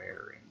don't know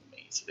where in the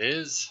maze it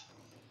is.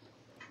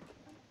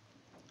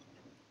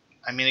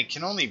 I mean, it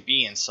can only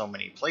be in so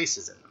many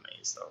places in the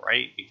maze, though,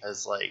 right?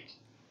 Because, like,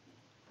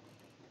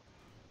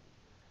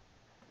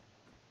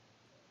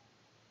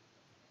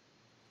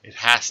 it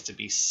has to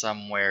be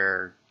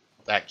somewhere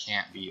that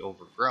can't be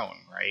overgrown,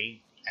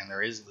 right? And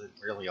there isn't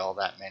really all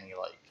that many,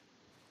 like,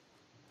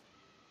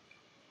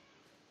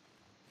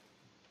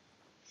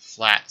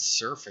 flat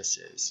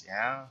surfaces,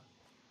 yeah?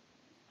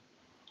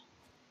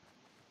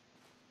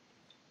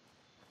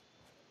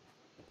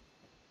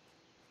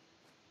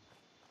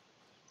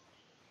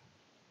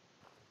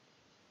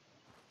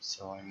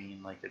 So, I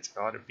mean, like, it's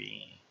gotta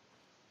be...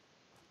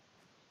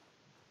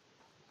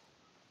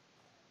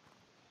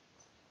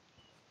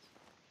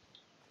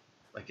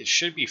 Like, it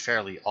should be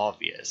fairly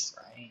obvious,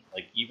 right?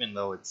 Like, even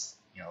though it's,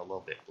 you know, a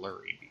little bit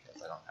blurry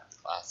because I don't have the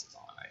glasses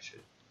on, I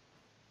should...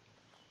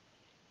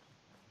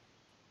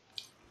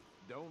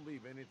 Don't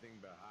leave anything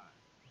behind.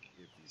 If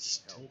you can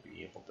still help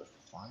be able to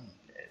find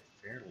it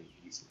fairly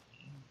easily.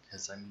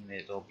 Because, I mean,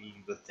 it'll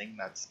be the thing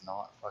that's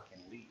not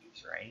fucking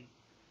leaves, right?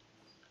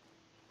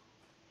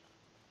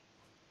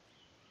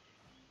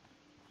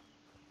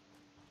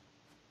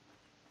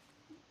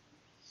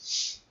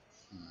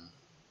 Hmm.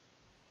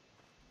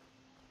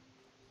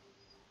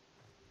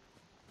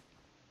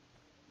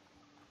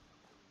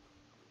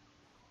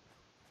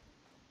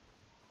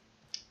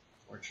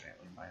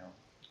 Fortunately, my own...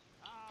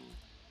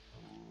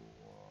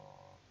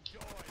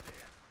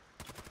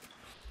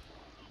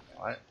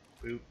 What?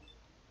 Boop.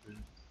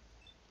 Boop.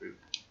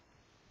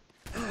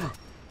 Boop.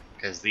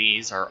 Because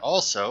these are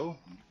also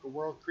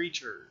world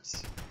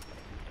creatures.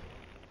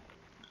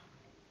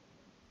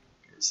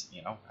 Because,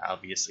 you know,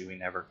 obviously we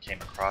never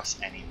came across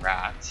any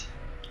rats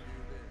do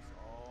this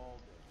all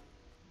day.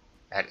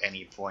 at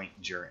any point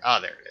during... Oh,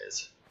 there it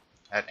is.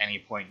 At any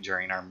point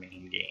during our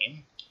main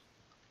game.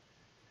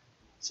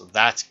 So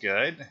that's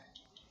good.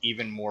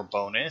 Even more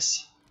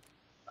bonus.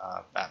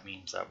 That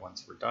means that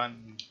once we're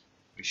done,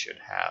 we should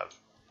have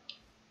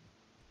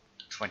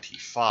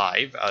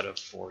 25 out of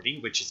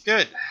 40, which is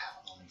good.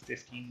 Only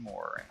 15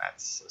 more, and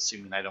that's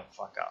assuming I don't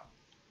fuck up.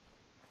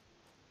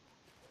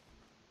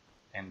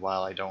 And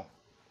while I don't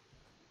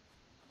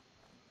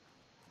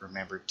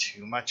remember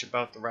too much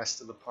about the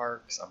rest of the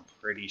parks, I'm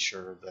pretty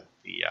sure that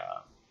the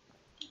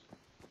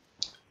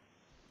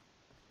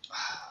what do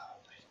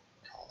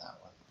you call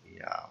that one?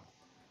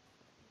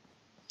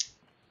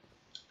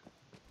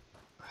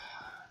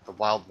 The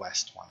Wild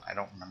West one. I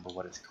don't remember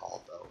what it's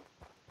called though.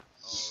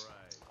 All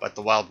right. But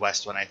the Wild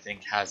West one, I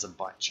think, has a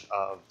bunch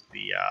of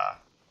the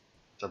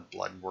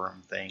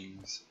bloodworm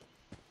things.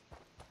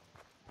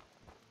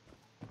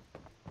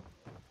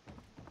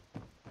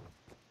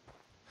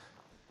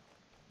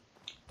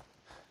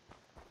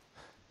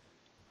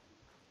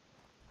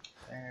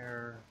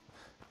 There.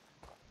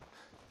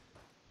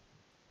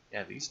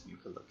 Yeah, these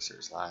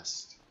eucalyptures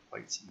last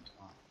quite some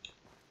time.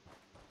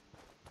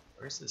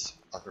 Where's this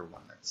other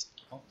one that's...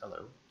 Oh,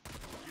 hello.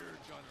 You're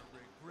gonna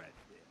regret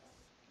this.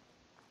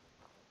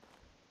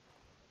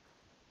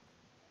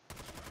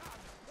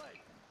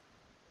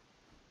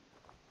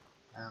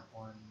 That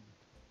one.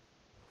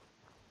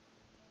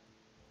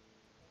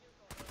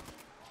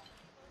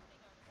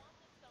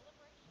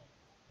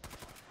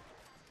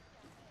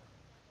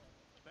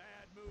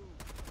 Bad move.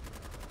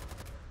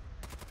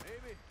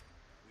 Maybe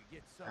we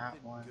get something That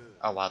one. good.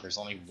 Oh wow, there's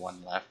only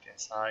one left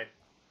inside.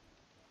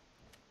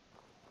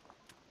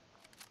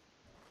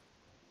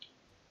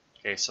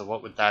 Okay, so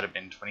what would that have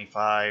been?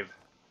 25.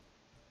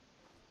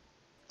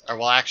 Or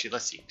well, actually,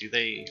 let's see.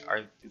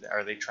 Are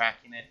they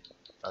tracking it?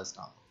 Does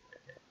not look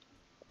like it.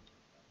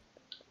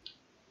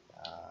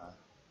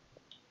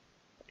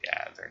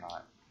 Yeah, they're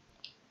not.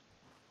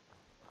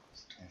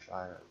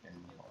 25 and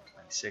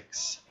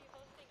 26,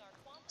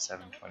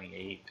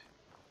 728.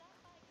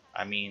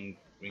 I mean,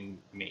 we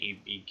may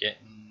be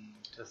getting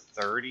to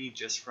 30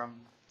 just from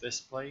this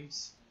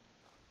place.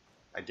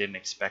 I didn't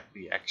expect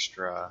the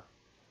extra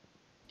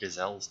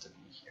gazelles to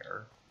be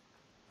here.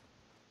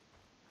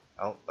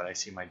 Oh, but I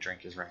see my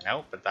drink is ran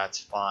out, but that's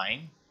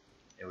fine.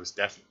 It was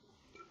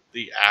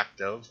definitely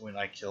active when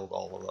I killed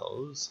all of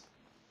those.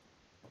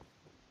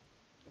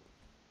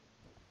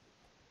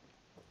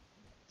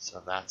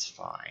 So that's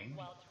fine.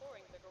 While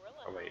touring the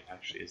gorilla Oh wait, house,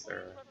 actually, is there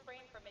police an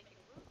refrain from making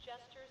rude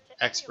gestures to any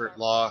of expert our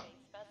law? primate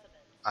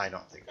specimens. I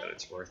don't think that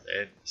it's worth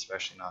it,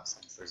 especially not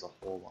since there's a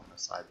hole on the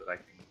side that I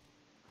can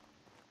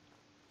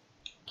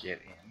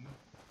get in.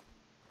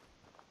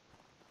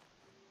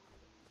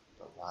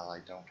 But while I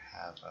don't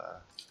have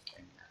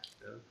an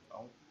active,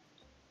 oh,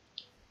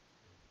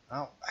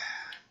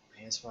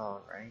 may as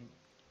well, right?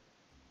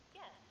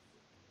 Yes.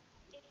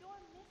 If you're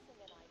missing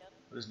an item,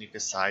 What does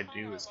Nika's side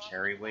do? Is lost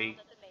carry and weight,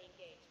 found at the main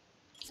gate.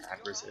 ad Your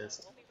item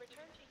resist. will be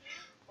returned to you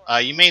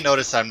for You may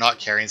notice I'm not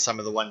carrying some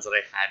of the ones that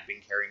I had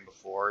been carrying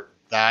before.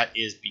 That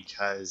is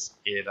because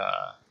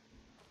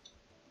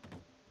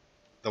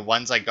the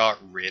ones I got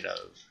rid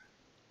of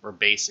were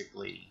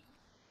basically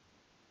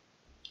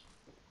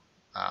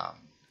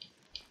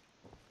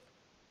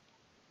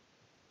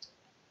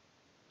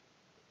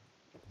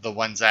the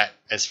ones that,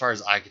 as far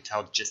as I could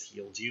tell, just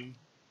healed you.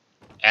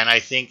 And I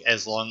think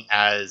as long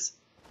as,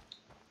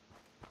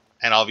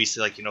 and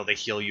obviously, like, you know, they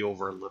heal you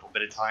over a little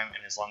bit of time,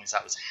 and as long as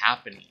that was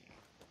happening,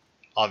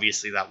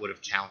 obviously that would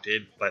have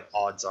counted, but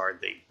odds are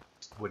they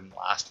wouldn't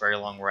last very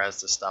long, whereas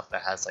the stuff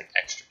that has, like,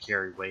 extra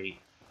carry weight,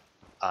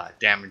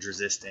 damage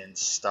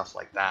resistance, stuff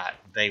like that,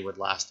 they would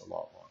last a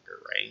lot longer,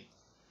 right?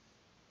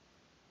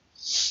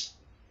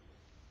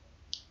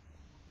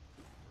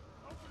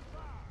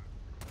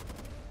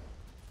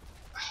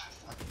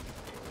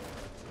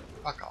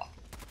 Fuck off.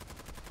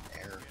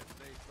 There. Guess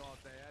they thought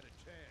they had a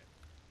chance.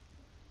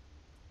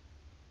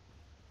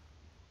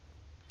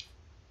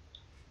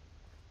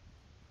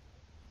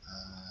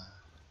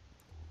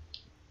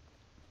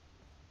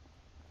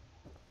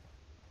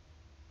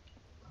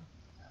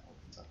 That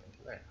opens up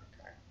into there.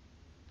 Okay.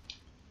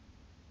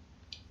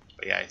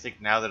 But yeah, I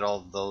think now that all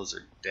of those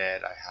are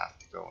dead, I have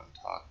to go and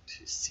talk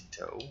to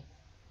Sito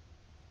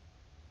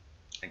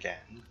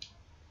again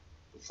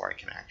before I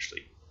can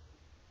actually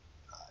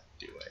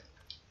do it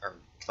or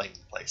claim the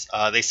place.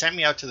 They sent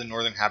me out to the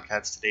northern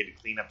habitats today to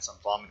clean up some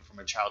vomit from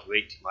a child who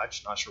ate too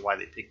much. Not sure why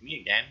they picked me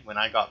again. When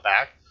I got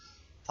back,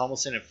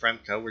 Tomlinson and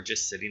Fremka were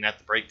just sitting at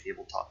the break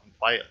table talking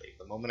quietly.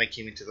 The moment I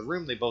came into the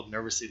room, they both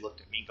nervously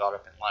looked at me, got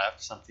up and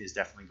left. Something is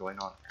definitely going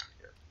on around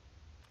here.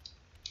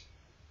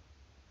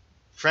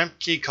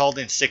 Fremke called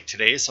in sick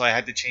today, so I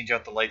had to change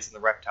out the lights in the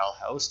reptile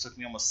house. It took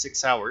me almost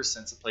 6 hours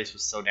since the place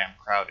was so damn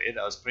crowded.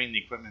 I was putting the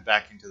equipment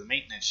back into the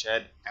maintenance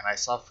shed, and I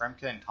saw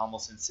Fremke and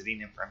Tomlinson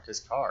sitting in Fremke's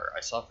car. I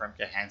saw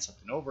Fremke hand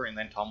something over, and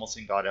then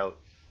Tomlinson got out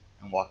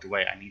and walked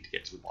away. I need to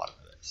get to the bottom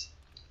of this.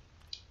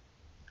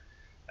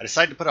 I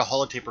decided to put a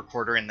holotape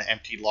recorder in the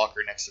empty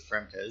locker next to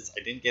Fremke's.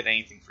 I didn't get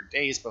anything for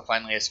days, but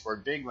finally I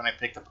scored big when I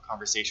picked up a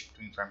conversation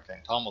between Fremke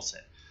and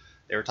Tomlinson.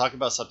 They were talking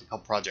about something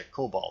called Project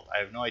Cobalt. I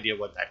have no idea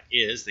what that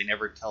is. They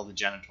never tell the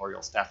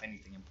janitorial staff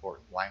anything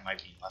important. Why am I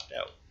being left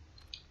out?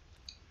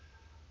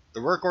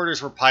 The work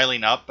orders were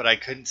piling up, but I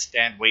couldn't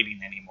stand waiting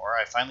anymore.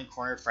 I finally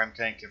cornered Fremke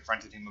and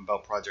confronted him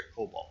about Project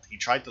Cobalt. He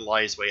tried to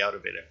lie his way out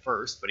of it at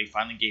first, but he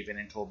finally gave in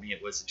and told me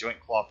it was a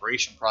joint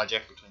cooperation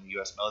project between the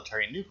US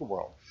military and Nuka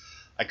World.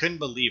 I couldn't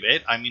believe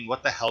it. I mean,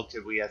 what the hell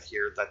could we have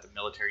here that the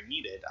military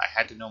needed? I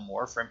had to know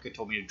more. Fremke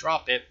told me to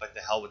drop it, but the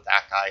hell with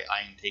that guy.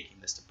 I am taking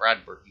this to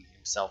Brad Burton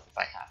himself if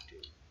I have to.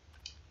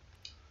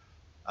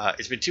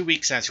 It's been 2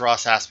 weeks since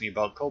Ross asked me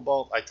about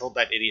Cobalt. I told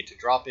that idiot to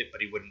drop it, but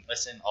he wouldn't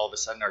listen. All of a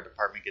sudden, our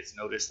department gets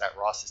notice that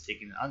Ross is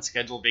taking an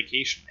unscheduled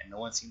vacation, and no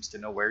one seems to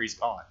know where he's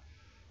gone.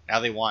 Now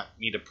they want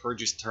me to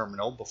purge his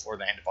terminal before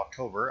the end of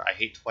October. I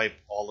hate to wipe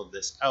all of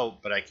this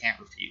out, but I can't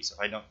refuse. If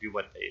I don't do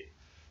what the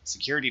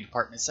security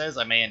department says,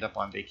 I may end up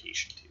on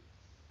vacation too.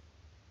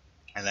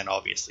 And then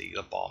obviously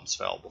the bombs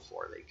fell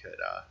before they could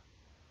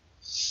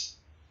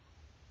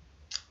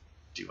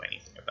do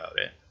anything about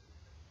it.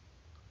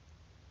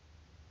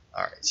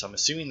 Alright, so I'm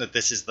assuming that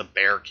this is the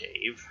Bear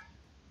Cave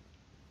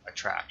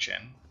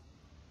attraction.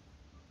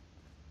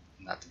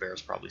 And that the bear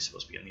is probably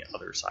supposed to be on the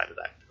other side of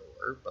that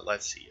door. But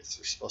let's see, is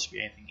there supposed to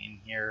be anything in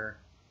here?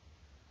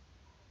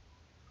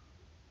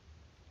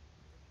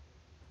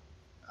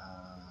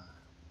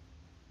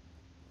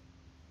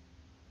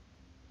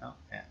 Oh,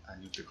 yeah, a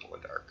Nuka-Cola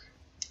Dark.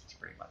 That's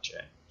pretty much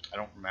it. I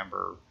don't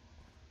remember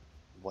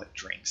what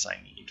drinks I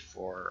need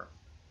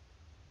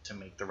to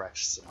make the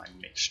rest of my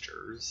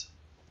mixtures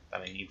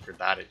that I need for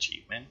that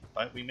achievement,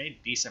 but we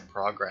made decent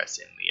progress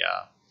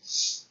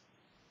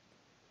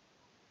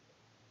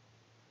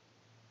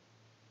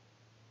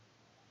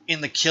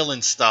in the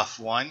killing stuff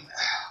one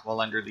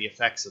while under the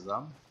effects of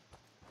them.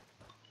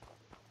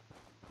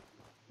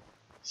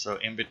 So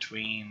in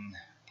between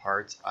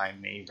parts, I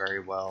may very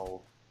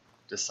well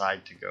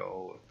decide to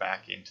go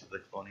back into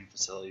the cloning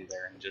facility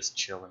there and just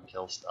chill and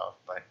kill stuff,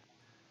 but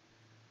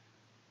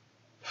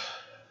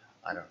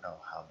I don't know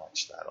how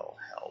much that'll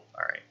help.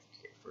 Alright,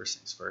 okay, first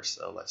things first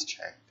though, let's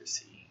check to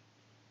see.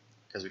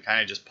 Because we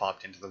kind of just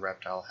popped into the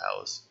reptile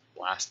house,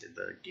 blasted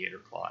the gator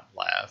claw and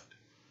left.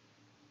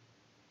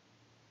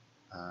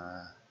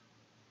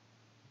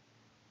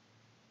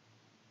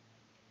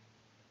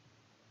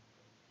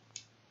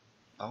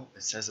 Oh,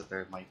 it says that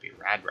there might be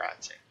rad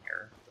rats in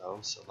here though,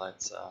 so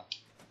let's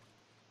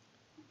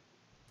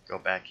go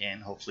back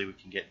in. Hopefully we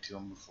can get to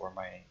them before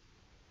my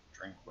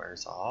drink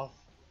wears off.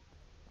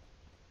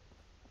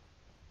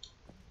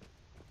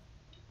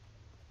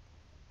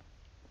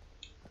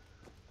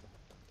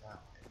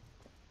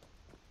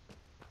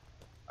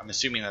 I'm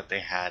assuming that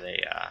they had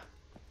a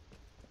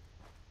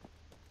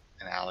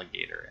an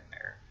alligator in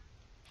there.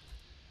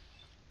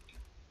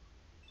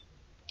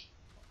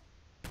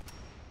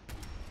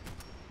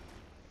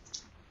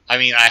 I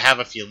mean, I have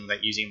a feeling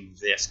that using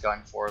this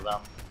gun for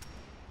them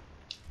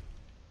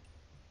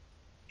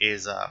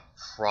is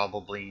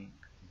probably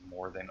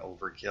more than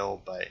overkill,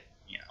 but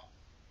you know,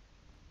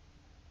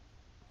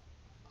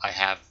 I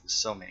have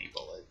so many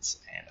bullets,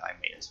 and I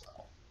may as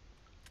well.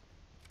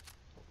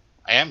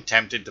 I am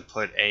tempted to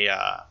put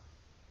a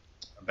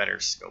better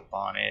scope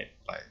on it,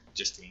 but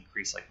just to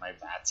increase like my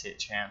VATS hit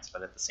chance.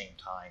 But at the same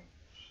time,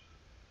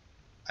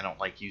 I don't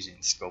like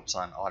using scopes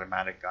on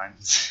automatic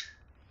guns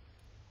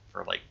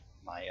for like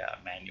my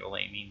manual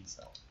aiming.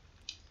 So,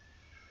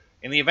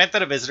 in the event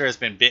that a visitor has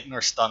been bitten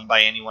or stung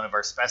by any one of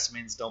our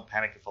specimens, don't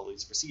panic and follow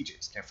these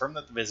procedures. Confirm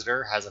that the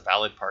visitor has a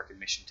valid park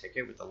admission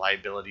ticket with the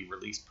liability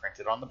release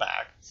printed on the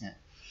back.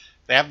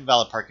 If they have a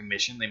valid park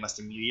admission, they must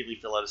immediately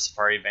fill out a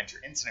Safari Adventure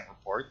incident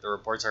report. The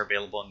reports are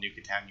available in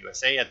Nuka Town,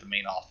 USA at the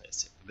main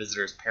office. If the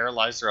visitor is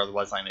paralyzed or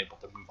otherwise unable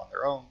to move on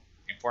their own,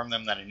 inform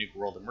them that a Nuka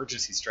World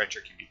emergency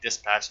stretcher can be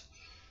dispatched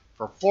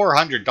for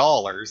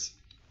 $400.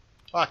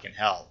 Fucking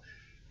hell.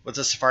 Once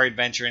a Safari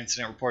Adventure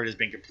incident report has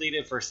been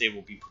completed, first aid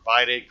will be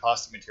provided.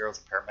 Cost of materials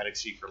and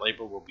paramedics fee for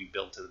labor will be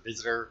billed to the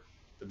visitor.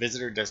 If the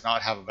visitor does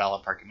not have a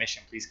valid park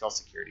admission, please call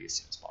security as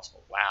soon as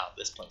possible. Wow,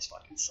 this place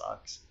fucking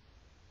sucks.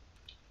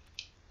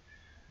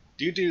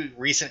 Due to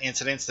recent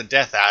incidents, the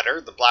death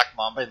adder, the black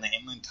mamba, and the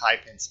inland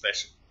taipin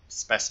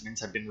specimens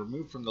have been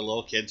removed from the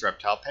Little Kids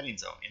Reptile Petting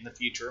Zone. In the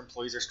future,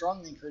 employees are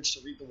strongly encouraged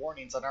to read the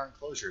warnings on our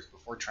enclosures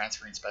before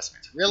transferring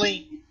specimens.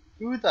 Really?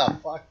 Who the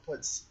fuck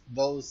puts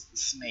those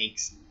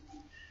snakes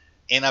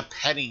in a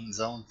petting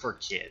zone for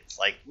kids?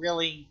 Like,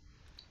 really?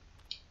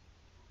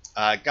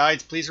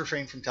 Guides, please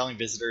refrain from telling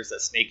visitors that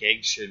snake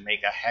eggs should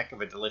make a heck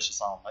of a delicious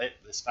omelet.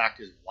 This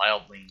fact is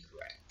wildly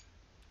incorrect.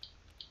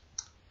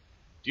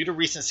 Due to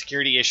recent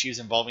security issues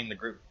involving the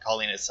group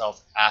calling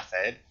itself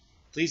AFED,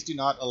 please do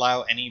not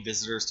allow any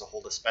visitors to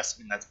hold a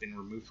specimen that's been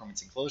removed from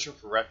its enclosure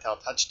for reptile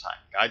touch time.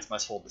 Guides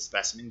must hold the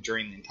specimen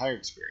during the entire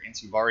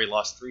experience. We've already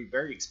lost 3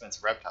 very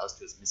expensive reptiles to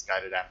this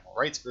misguided animal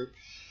rights group.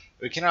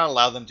 We cannot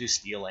allow them to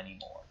steal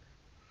anymore.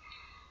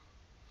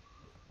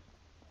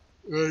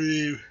 I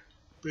mean,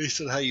 based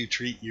on how you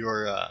treat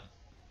your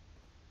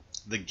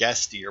the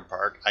guests to your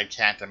park, I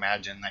can't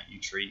imagine that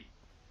you treat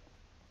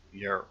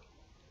your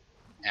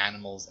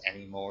animals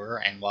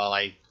anymore. And while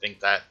I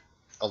think that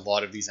a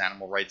lot of these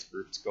animal rights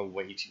groups go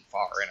way too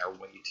far and are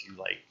way too,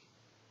 like,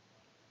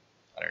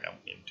 I don't know,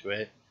 into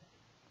it,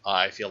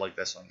 I feel like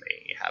this one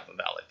may have a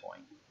valid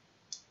point.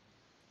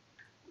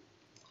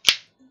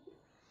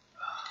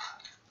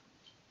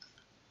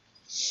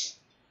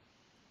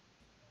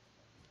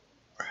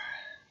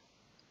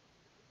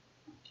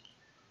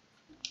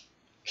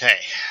 Okay.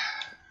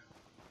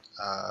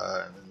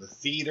 In the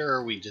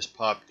theater, we just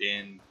popped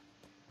in,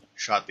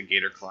 shot the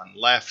gator claw and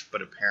left,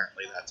 but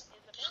apparently that's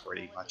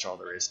pretty much all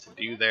there is to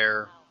do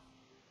there.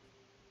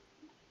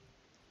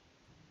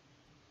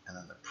 And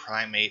then the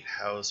primate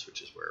house,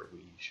 which is where we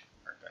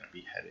are going to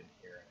be headed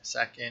here in a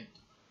second.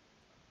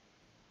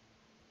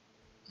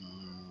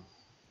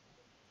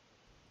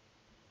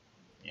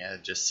 Yeah,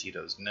 just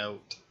Cito's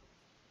note.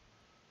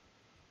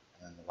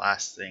 And then the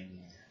last thing...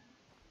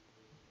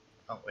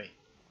 Oh, wait.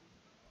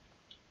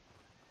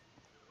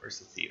 Where's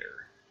the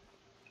theater?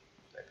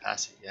 Did I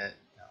pass it yet?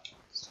 No,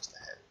 it's just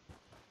ahead.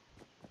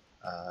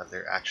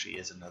 There actually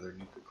is another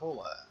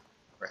Nuka-Cola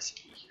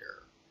recipe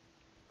here.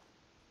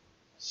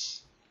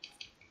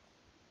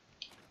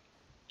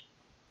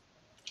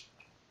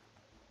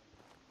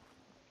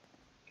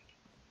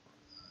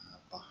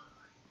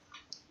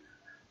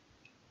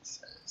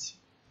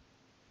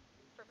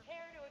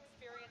 Prepare to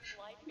experience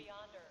life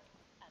beyond Earth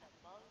and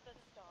among the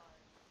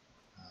stars.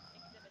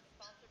 Exhibit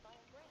sponsored by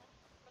a grant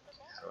from the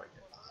How do I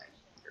get behind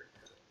Corporation. here?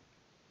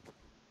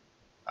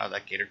 Oh,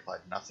 that gator claw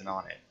had nothing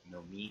on it.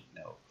 No meat,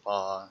 no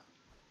claw,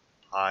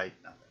 hide,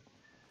 nothing.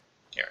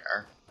 Here we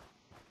are.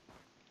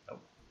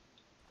 Nope.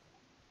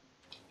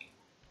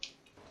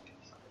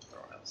 It's not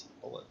throwing out some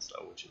bullets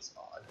though, which is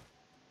odd.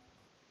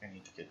 I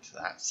need to get to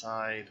that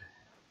side.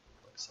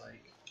 Looks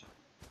like.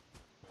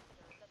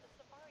 Visitors at the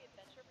Safari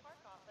Adventure Park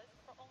office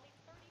for only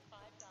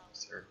 $35.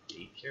 Is there a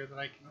gate here that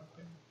I can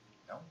open?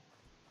 No.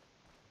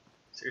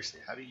 Seriously,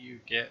 how do you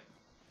get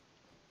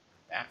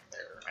back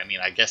there? I mean,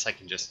 I guess I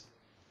can just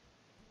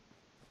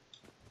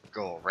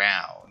go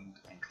around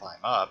and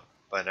climb up,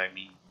 but I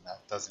mean, that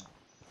doesn't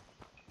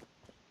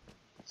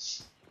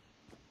seem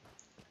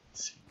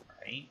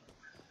right.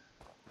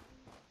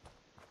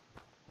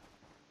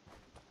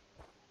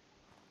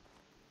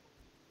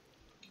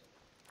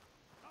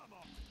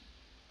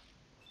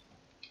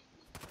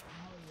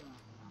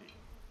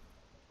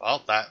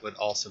 Well, that would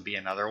also be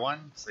another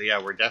one. So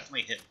yeah, we're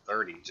definitely hitting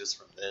 30 just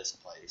from this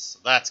place. So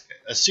that's good.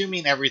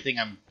 Assuming everything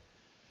I'm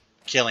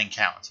killing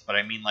counts. But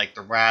I mean, like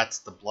the rats,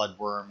 the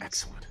bloodworms,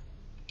 Excellent.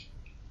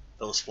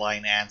 those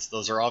flying ants,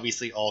 those are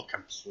obviously all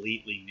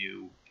completely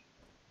new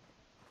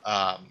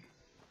um,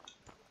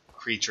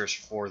 creatures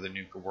for the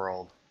Nuka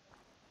World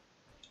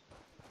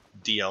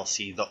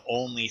DLC. The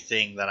only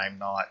thing that I'm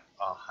not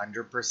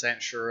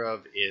 100% sure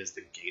of is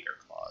the Gator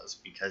Claws.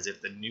 Because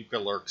if the Nuka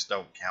Lurks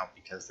don't count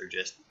because they're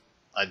just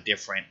a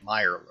different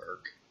Mire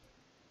Lurk,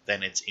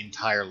 then it's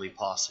entirely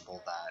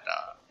possible that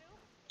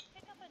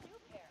Pick up a new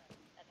pair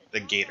at the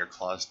the Gator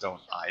Claws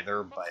don't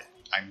either, but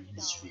I'm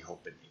really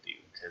hoping they do,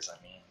 because,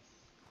 I mean,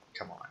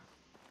 come on.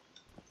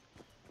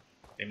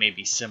 They may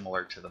be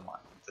similar to the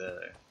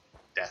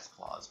Death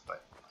Claws,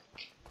 but,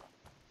 like,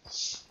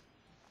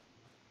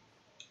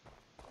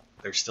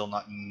 they're still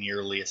not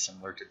nearly as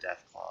similar to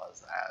Death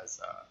Claws as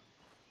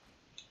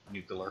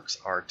Nuka Lurks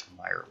are to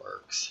Mire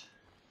Lurks.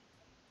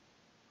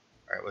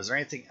 Alright, was there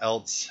anything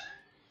else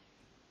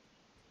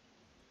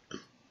in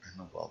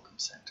the Welcome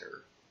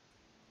Center?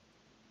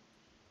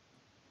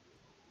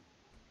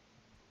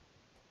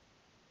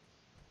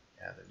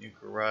 Yeah, the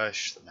Nuka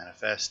Rush, the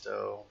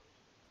Manifesto.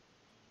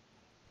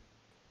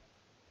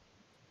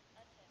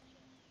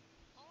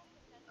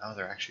 Oh,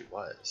 there actually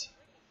was.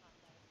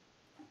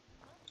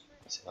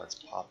 So let's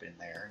pop in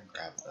there and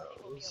grab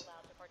those.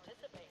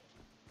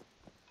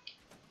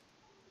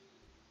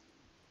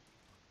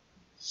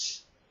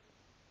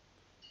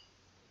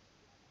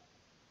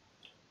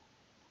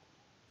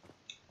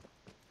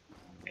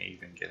 We may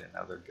even get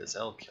another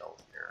gazelle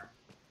killed here.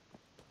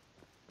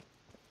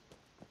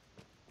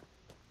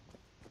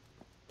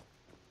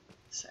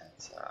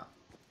 Since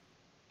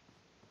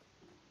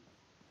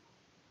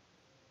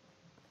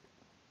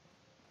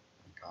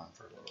gone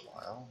for a little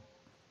while.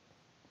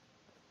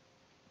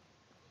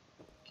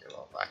 Okay,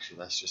 well, actually,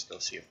 let's just go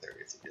see if there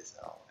is a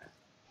gazelle and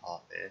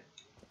pop it.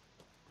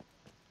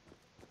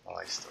 While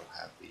I still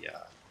have the thing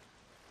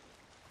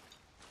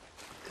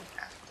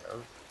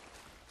active.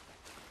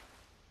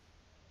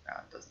 No,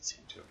 it doesn't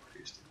seem to have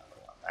produced another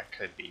one. That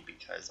could be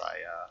because I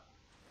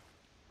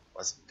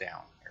wasn't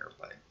down here,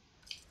 but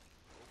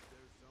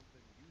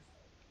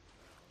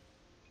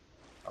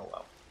oh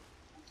well.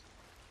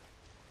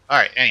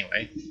 Alright,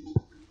 anyway,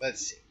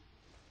 let's see.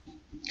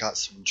 Got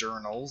some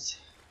journals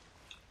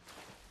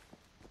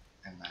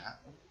and that.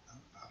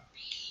 Up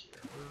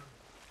here.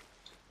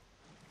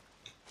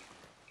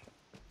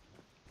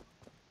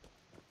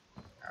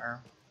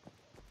 There.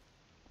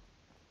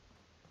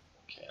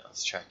 Okay,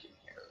 let's check in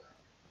here.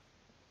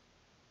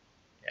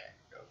 Yeah,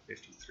 go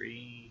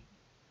 53,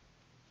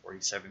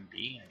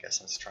 47B. I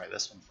guess let's try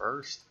this one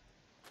first.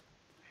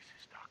 This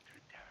is Dr.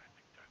 Darren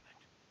McDermott,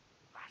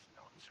 last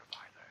known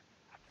survivor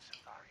at the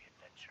Safari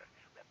Adventure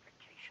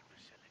Replication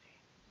Facility,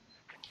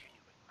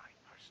 continuing my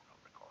personal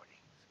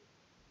recordings.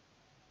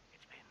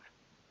 It's been,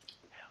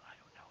 hell, I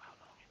don't know how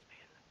long it's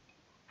been.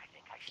 I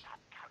think I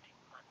stopped counting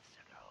months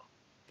ago.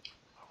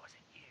 Or was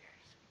it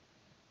years?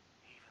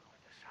 Even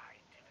with the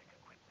scientific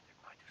equipment at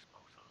my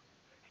disposal,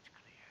 it's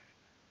clear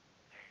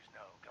there's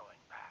no going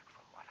back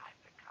from what I've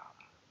become.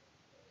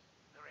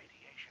 The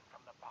radiation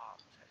from the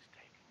bombs has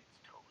taken its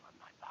toll on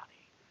my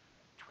body,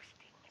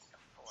 twisting and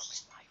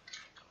deforming my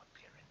physical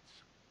appearance.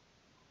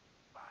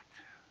 But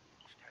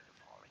instead of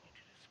falling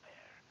into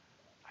despair,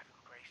 I've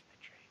embraced the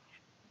change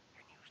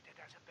and used it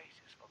as a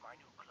basis for my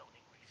new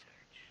cloning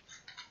research.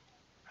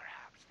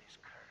 Perhaps this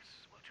curse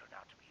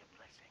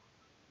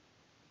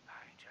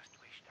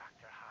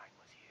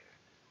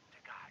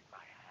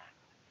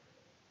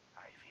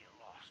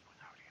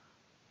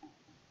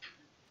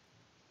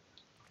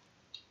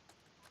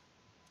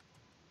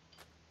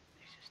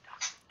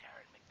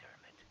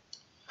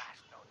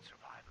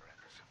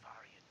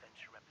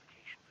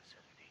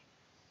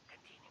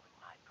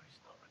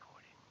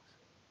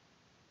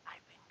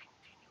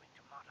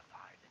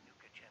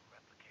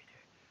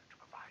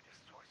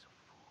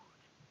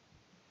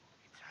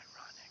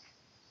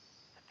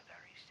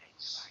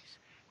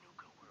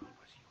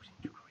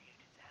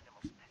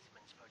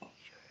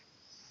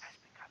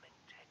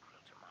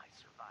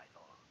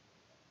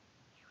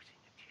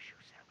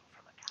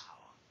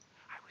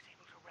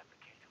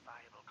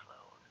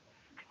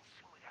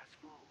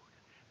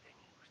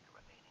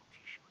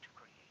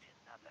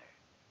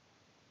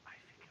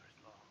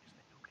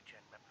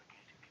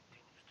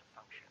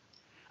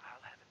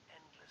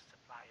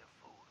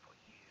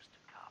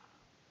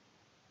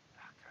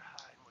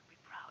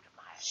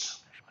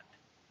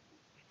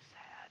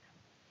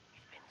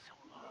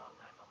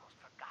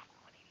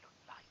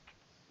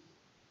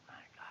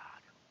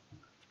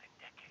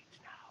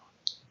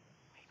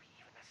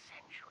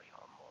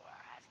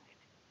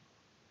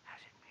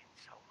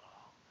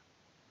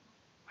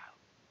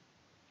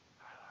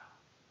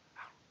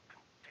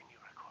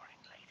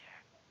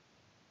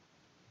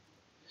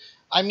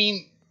I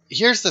mean,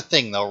 here's the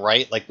thing, though,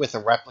 right? Like with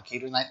a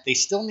replicator and that, they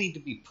still need to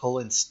be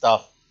pulling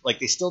stuff. Like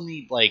they still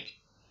need like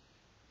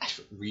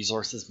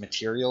resources,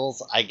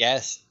 materials, I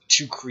guess,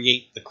 to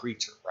create the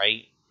creature,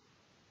 right?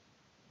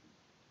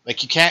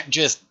 Like you can't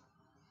just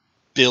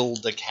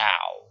build a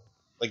cow.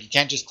 Like you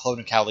can't just clone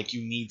a cow. Like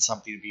you need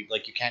something to be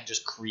like you can't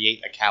just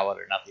create a cow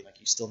out of nothing. Like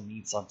you still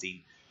need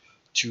something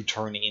to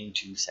turn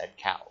into said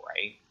cow,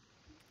 right?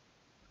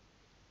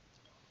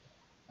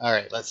 All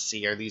right, let's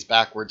see. Are these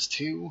backwards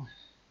too?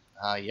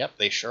 Yep,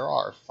 they sure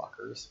are,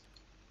 fuckers.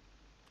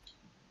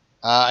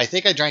 I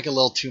think I drank a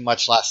little too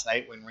much last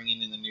night when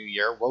ringing in the new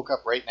year. Woke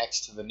up right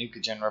next to the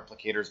Nukagen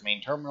replicator's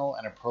main terminal,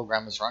 and a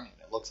program was running.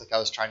 It looks like I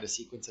was trying to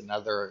sequence an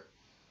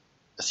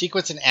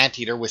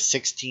anteater with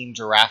 16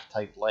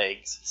 giraffe-type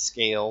legs,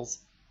 scales,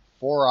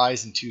 4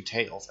 eyes, and 2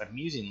 tails.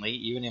 Amusingly,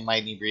 even in my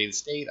inebriated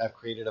state, I've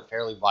created a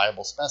fairly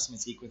viable specimen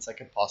sequence that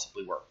could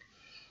possibly work.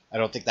 I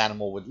don't think the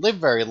animal would live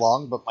very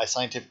long, but my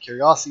scientific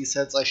curiosity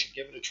says I should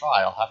give it a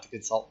try. I'll have to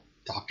consult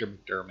Dr.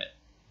 McDermott.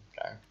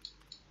 Okay.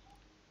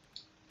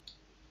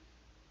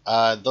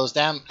 Those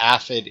damn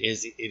aphid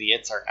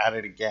idiots are at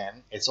it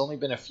again. It's only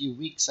been a few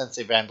weeks since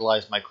they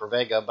vandalized my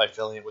Corvega by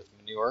filling it with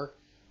manure,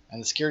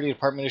 and the security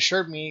department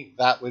assured me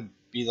that would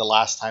be the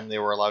last time they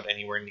were allowed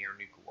anywhere near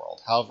Nuka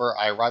World. However,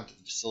 I arrived at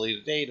the facility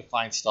today to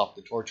find Stop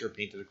the Torture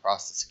painted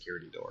across the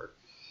security door.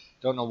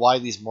 Don't know why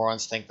these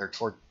morons think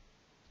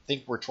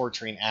we're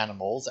torturing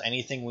animals.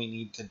 Anything we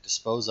need to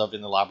dispose of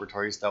in the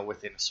laboratory is dealt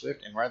with in a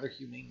swift and rather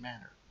humane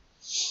manner.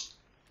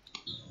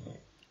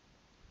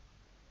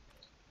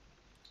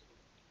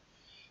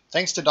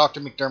 Thanks to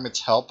Dr.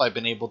 McDermott's help, I've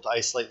been able to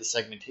isolate the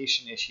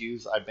segmentation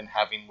issues I've been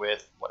having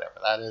with, whatever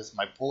that is,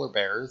 my polar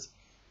bears.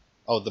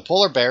 Oh, the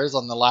polar bears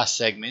on the last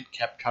segment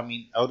kept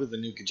coming out of the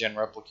Nukagen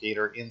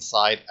replicator,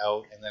 inside,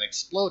 out, and then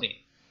exploding.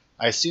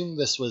 I assume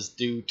this was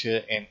due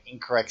to an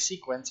incorrect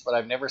sequence, but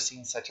I've never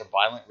seen such a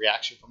violent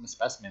reaction from a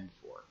specimen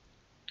before.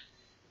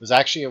 It was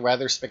actually a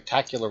rather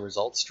spectacular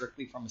result,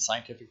 strictly from a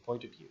scientific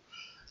point of view.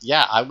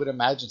 Yeah, I would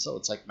imagine so.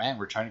 It's like, man,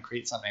 we're trying to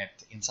create something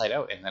inside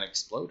out and then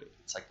exploded.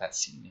 It's like that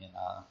scene in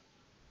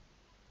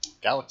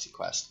Galaxy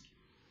Quest.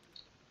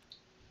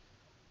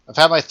 I've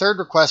had my third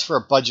request for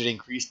a budget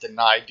increase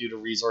denied due to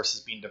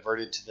resources being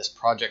diverted to this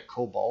Project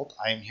Cobalt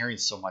I am hearing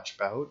so much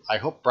about. I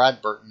hope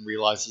Brad Burton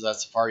realizes that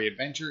Safari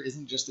Adventure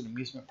isn't just an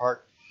amusement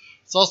park.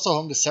 It's also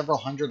home to several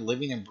hundred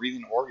living and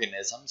breathing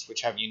organisms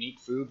which have unique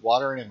food,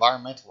 water, and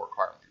environmental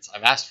requirements.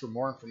 I've asked for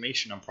more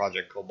information on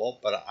Project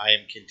Cobalt, but I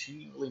am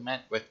continually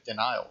met with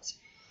denials.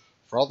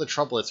 For all the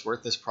trouble it's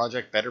worth, this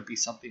project better be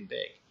something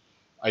big.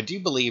 I do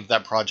believe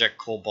that Project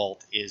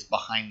Cobalt is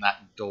behind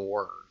that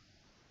door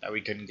that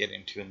we couldn't get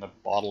into in the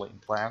bottling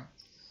plant.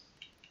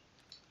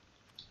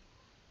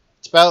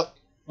 It's about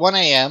 1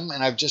 a.m.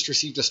 and I've just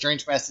received a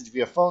strange message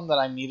via phone that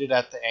I'm needed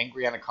at the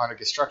Angry Anaconda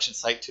construction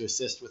site to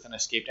assist with an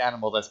escaped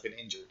animal that's been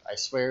injured. I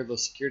swear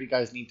those security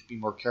guys need to be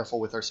more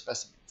careful with our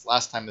specimens.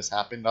 Last time this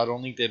happened, not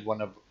only did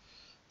one of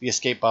the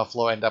escaped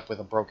buffalo end up with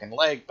a broken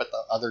leg, but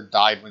the other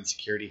died when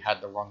security had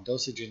the wrong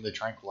dosage in the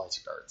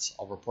tranquilizer darts.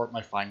 I'll report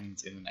my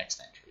findings in the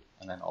next entry.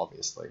 And then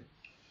obviously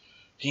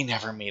he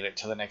never made it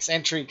to the next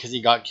entry because he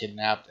got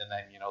kidnapped, and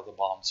then, the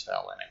bombs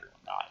fell and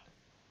everyone died.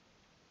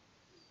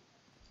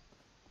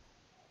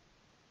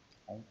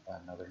 Oh,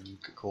 another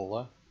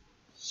Nuka-Cola.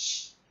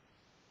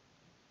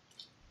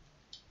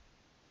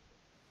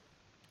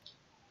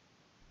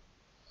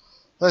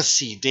 Let's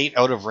see, date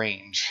out of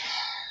range.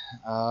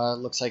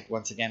 Looks like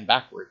once again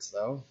backwards,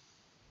 though.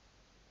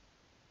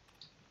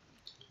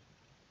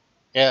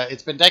 Yeah,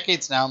 it's been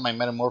decades now. My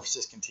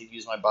metamorphosis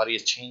continues. My body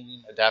is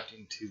changing,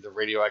 adapting to the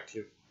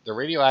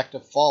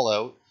radioactive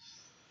fallout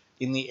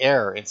in the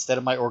air. Instead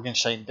of my organs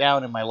shutting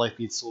down and my life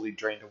being slowly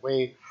drained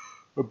away,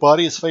 my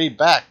body is fighting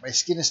back. My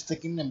skin is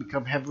thickened and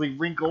become heavily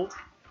wrinkled,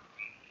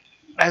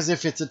 as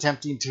if it's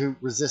attempting to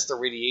resist the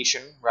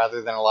radiation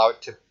rather than allow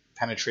it to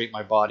penetrate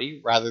my body.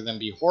 Rather than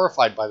be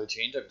horrified by the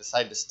change, I've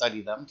decided to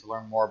study them to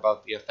learn more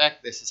about the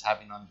effect this is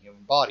having on the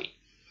human body.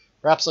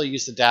 Perhaps I'll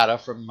use the data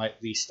from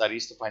these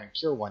studies to find a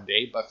cure one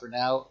day, but for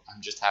now,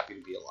 I'm just happy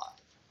to be alive.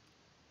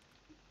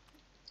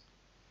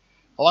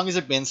 How long has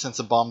it been since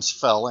the bombs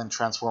fell and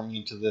transformed me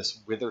into this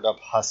withered up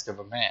husk of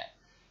a man?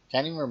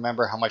 Can't even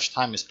remember how much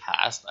time has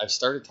passed. I've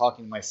started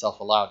talking to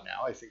myself aloud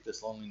now. I think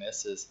this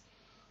loneliness is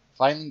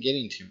finally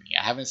getting to me.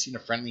 I haven't seen a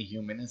friendly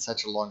human in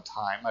such a long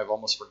time. I've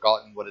almost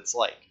forgotten what it's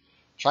like.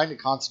 Trying to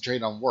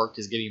concentrate on work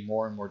is getting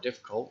more and more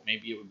difficult.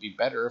 Maybe it would be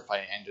better if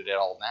I ended it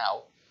all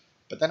now.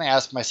 But then I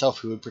ask myself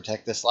who would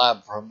protect this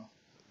lab from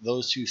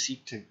those who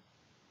seek to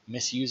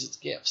misuse its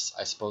gifts.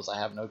 I suppose I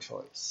have no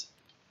choice.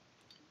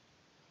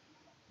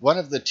 One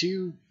of the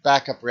 2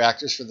 backup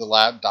reactors for the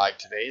lab died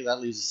today.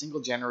 That leaves a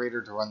single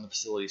generator to run the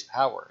facility's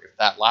power. If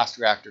that last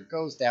reactor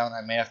goes down,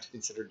 I may have to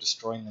consider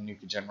destroying the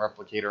Nukagen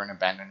replicator and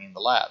abandoning the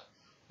lab.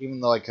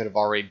 Even though I could have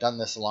already done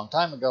this a long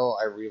time ago,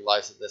 I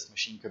realize that this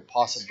machine could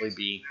possibly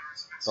be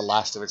the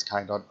last of its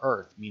kind on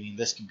Earth, meaning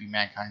this could be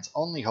mankind's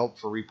only hope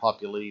for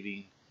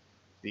repopulating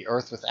the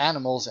Earth with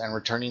animals and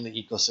returning the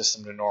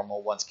ecosystem to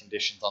normal once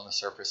conditions on the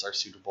surface are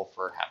suitable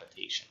for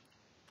habitation.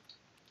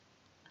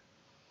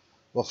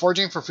 While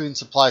foraging for food and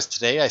supplies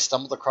today, I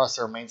stumbled across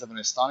the remains of an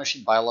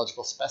astonishing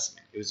biological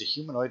specimen. It was a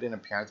humanoid in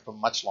appearance, but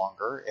much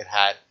longer. It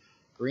had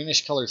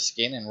greenish colored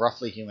skin and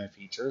roughly human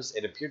features.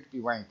 It appeared to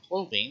be wearing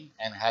clothing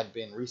and had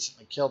been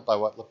recently killed by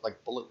what looked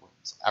like bullet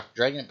wounds. After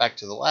dragging it back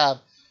to the lab,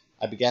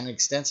 I began an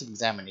extensive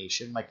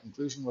examination. My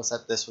conclusion was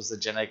that this was the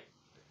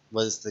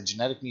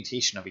genetic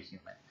mutation of a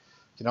human.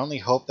 I can only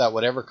hope that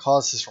whatever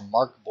caused this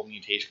remarkable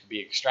mutation could be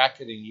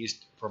extracted and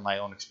used for my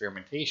own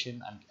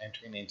experimentation. I'm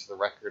entering into the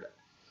record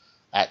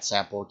at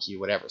sample key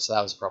whatever. So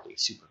that was probably a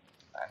super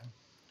then.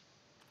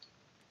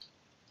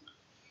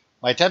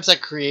 My attempts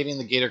at creating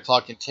the gator claw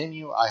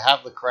continue. I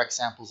have the correct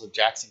samples of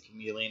Jackson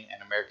chameleon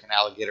and American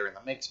alligator in the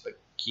mix, but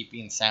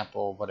keeping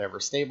sample whatever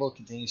stable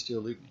continues to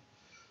elude me.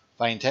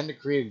 If I intend to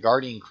create a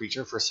guardian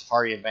creature for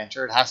safari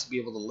adventure, it has to be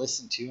able to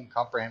listen to and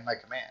comprehend my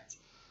commands.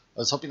 I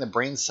was hoping the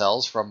brain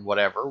cells from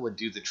whatever would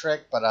do the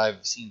trick, but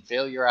I've seen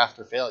failure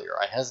after failure.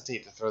 I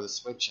hesitate to throw the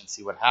switch and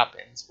see what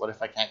happens. What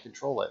if I can't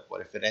control it?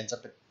 What if it ends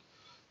up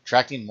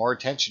attracting more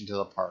attention to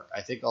the park?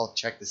 I think I'll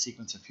check the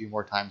sequence a few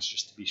more times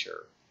just to be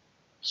sure.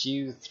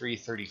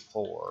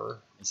 Q334.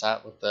 Is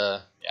that what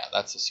the... Yeah,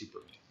 that's a super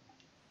mutant.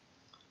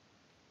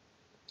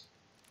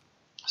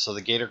 So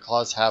the gator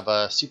claws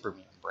have super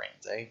mutant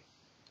brains, eh?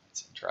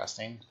 That's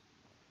interesting.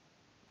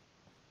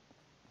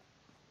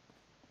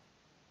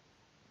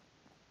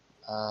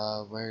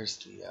 Where's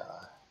the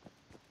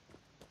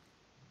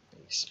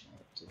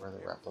basement? Where the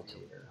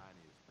replicator?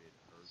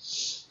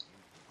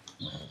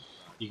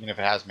 Even if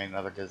it has made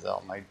another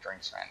gazelle, my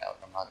drinks ran out.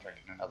 I'm not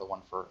drinking another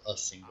one for a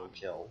single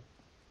kill.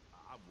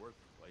 I'm worth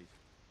the place.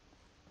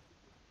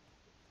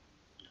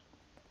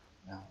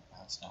 No,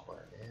 that's not where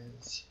it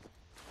is.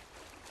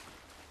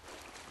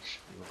 It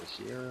should be over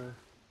here.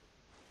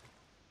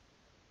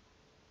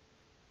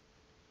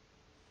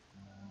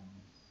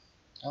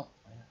 Oh,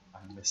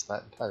 I missed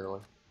that entirely.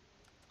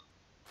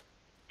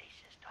 This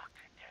is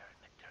Dr. Darren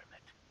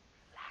McDermott,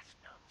 last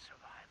known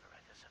survivor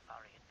at the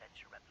Safari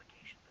Adventure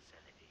Replication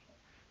Facility,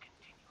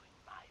 continuing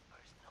my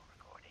personal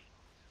recordings.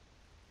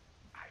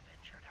 I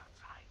ventured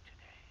outside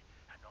today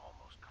and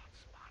almost got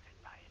spotted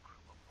by a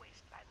group of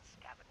wasteland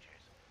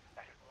scavengers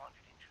that had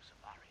wandered into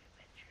Safari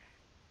Adventure.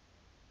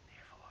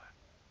 Therefore,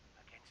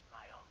 against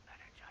my own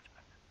better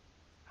judgment,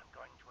 I'm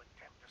going to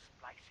attempt to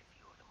splice a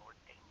few of the more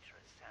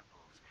dangerous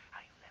samples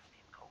I've left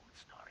in cold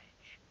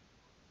storage.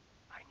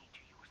 I need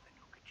to use the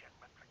Nuka-Gen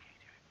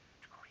replicator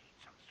to create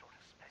some sort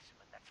of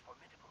specimen that's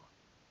formidable,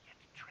 yet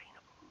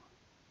trainable.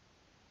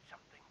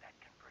 Something that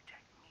can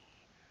protect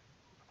me,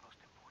 but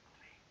most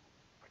importantly,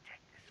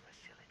 protect this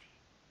facility.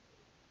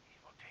 It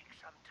will take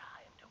some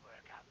time to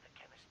work out the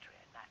chemistry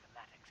and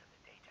mathematics of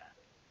the data,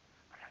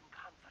 but I'm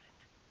confident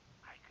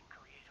I can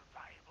create a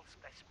viable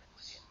specimen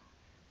within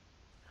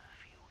a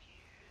few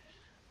years.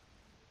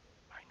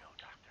 I know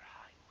Dr.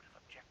 Hine would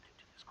have objected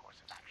to this course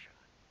of action,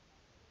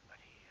 but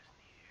he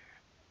isn't here,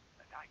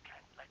 and I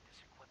can't let this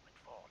equipment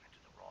fall into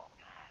the wrong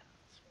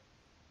hands.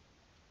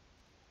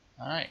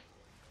 Alright.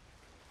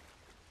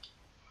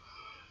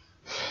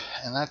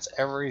 And that's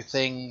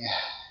everything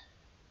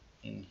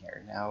in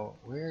here. Now,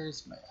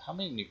 where's my... How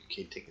many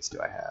Nuka tickets do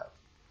I have?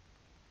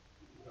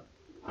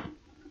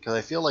 Because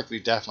I feel like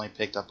we've definitely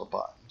picked up a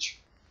bunch.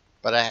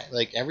 But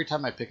like every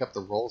time I pick up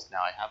the rolls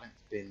now, I haven't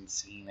been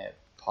seeing it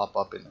pop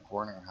up in the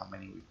corner how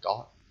many we've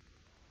gotten.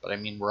 But I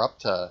mean, we're up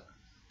to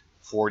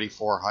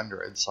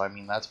 4,400, so I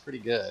mean, that's pretty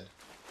good.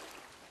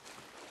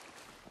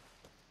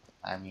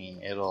 I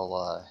mean,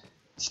 it'll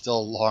still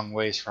a long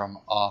ways from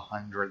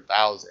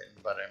 100,000,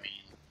 but I mean,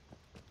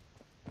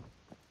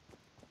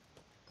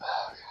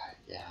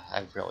 yeah,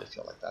 I really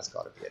feel like that's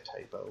got to be a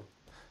typo.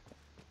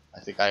 I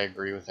think I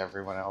agree with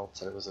everyone else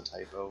that it was a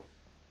typo.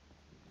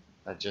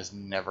 That just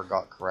never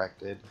got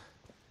corrected.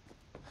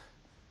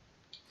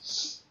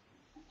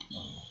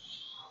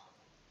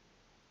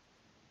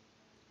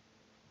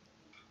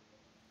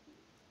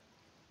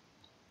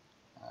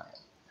 Alright.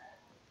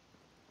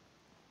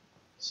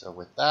 So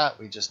with that,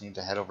 we just need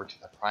to head over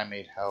to the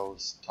primate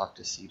house, talk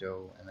to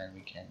Cito, and then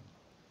we can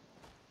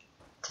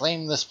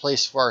claim this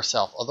place for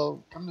ourselves.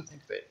 Although, come to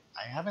think of it,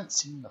 I haven't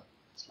seen the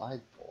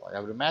flagpole. I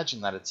would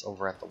imagine that it's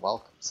over at the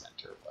Welcome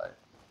Center, but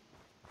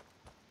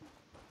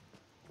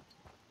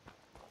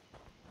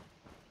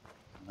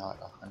I'm not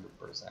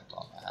 100%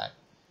 on that.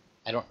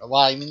 I don't know.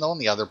 Well, I mean, the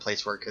only other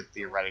place where it could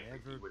theoretically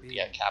be would be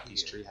at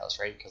Cappy's treehouse,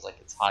 right? Because like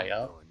it's high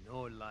up.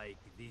 No, like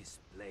this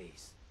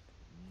place.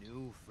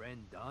 New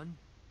friend done?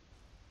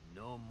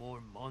 No more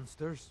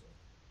monsters?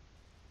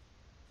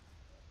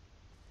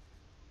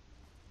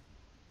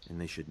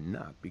 And they should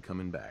not be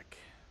coming back.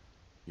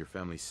 Your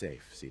family's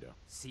safe, Cito.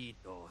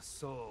 Cito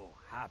so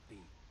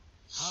happy.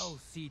 How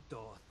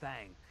Cito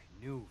thank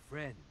new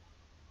friend?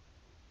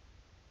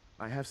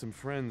 I have some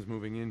friends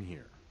moving in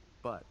here,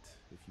 but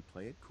if you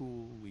play it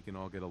cool, we can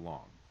all get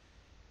along.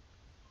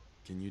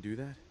 Can you do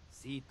that?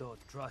 Cito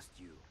trust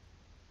you.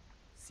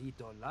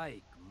 Cito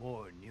like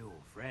more new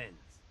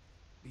friends.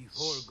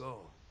 Before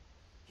go,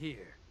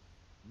 here,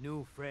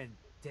 new friend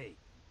take.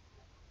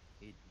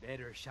 It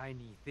better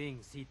shiny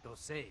thing Cito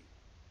say.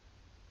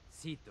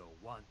 Cito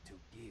want to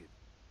give.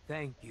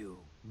 Thank you,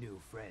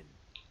 new friend.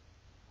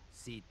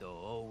 Sito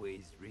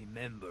always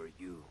remember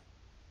you.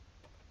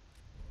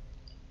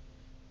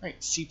 Right,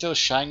 Sito's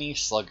Shiny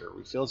Slugger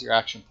refills your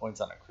action points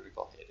on a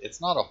critical hit.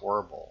 It's not a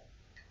horrible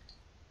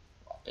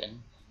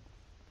weapon.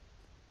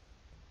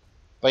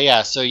 But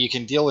yeah, so you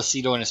can deal with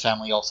Sito and his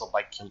family also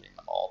by killing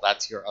them all.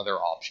 That's your other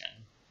option.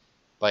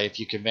 But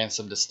if you convince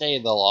them to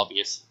stay,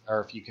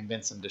 or if you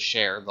convince them to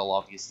share, they'll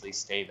obviously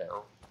stay there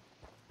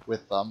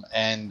with them.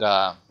 And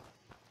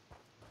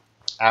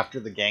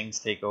after the gangs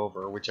take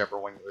over, whichever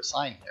one you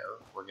assign here,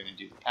 we're going to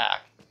do the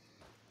pack.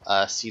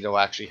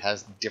 Sito actually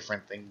has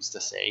different things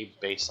to say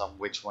based on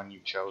which one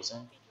you've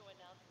chosen.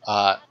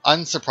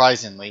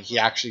 Unsurprisingly, he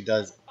actually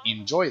does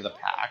enjoy the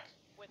pack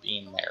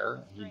being there.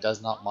 He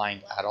does not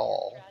mind at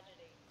all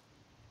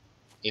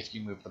if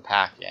you move the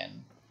pack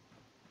in.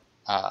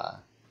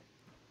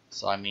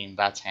 So, I mean,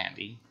 that's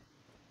handy.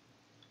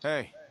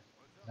 Hey.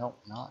 Nope,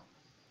 not.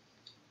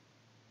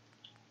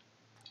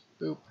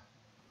 Boop.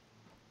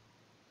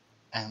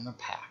 And the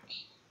pack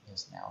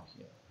is now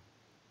here.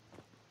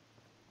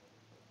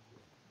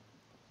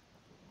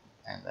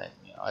 And then,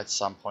 at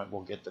some point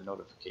we'll get the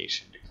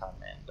notification to come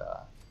and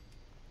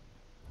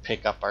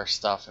pick up our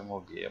stuff, and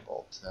we'll be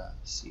able to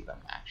see them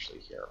actually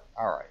here.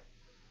 Alright,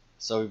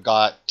 so we've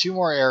got 2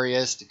 more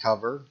areas to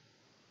cover.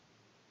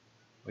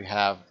 We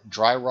have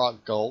Dry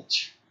Rock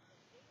Gulch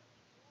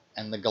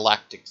and the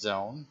Galactic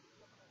Zone.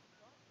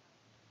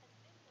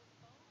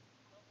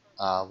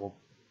 We'll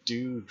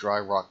do Dry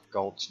Rock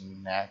Gulch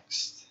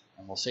next,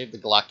 and we'll save the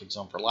Galactic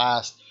Zone for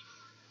last,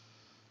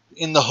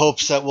 in the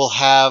hopes that we'll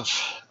have,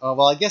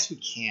 well, I guess we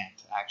can't,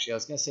 actually. I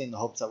was going to say in the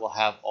hopes that we'll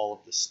have all of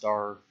the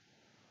star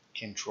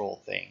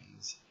control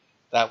things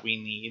that we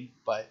need,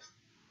 but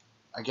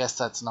I guess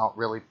that's not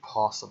really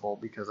possible,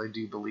 because I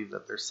do believe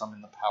that there's some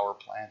in the power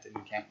plant, and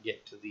you can't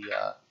get to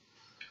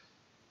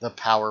the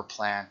power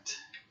plant.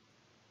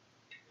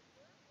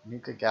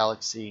 Nuka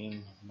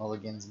Galaxy,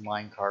 Mulligan's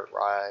Minecart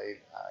Ride.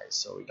 Alright,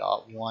 so we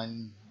got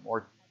 1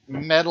 more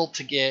medal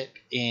to get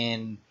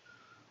in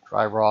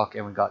Dry Rock,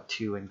 and we got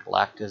 2 in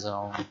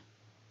Galactozone.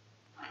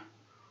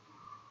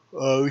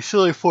 We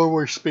still have 4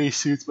 more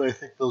spacesuits, but I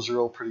think those are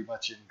all pretty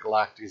much in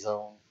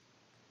Galactozone.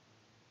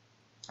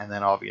 And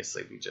then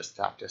obviously we just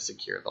have to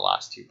secure the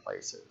last 2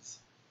 places.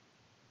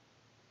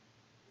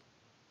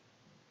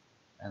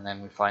 And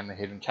then we find the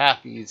hidden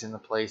cappies in the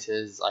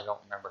places. I don't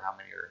remember how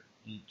many are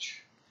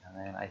each. And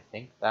then I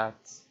think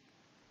that's,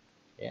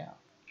 yeah.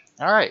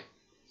 Alright,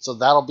 so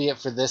that'll be it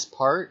for this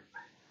part.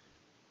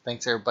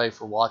 Thanks everybody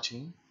for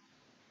watching.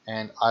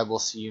 And I will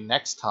see you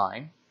next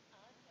time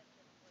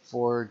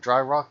for Dry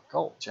Rock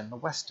Gulch in the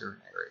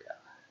western area.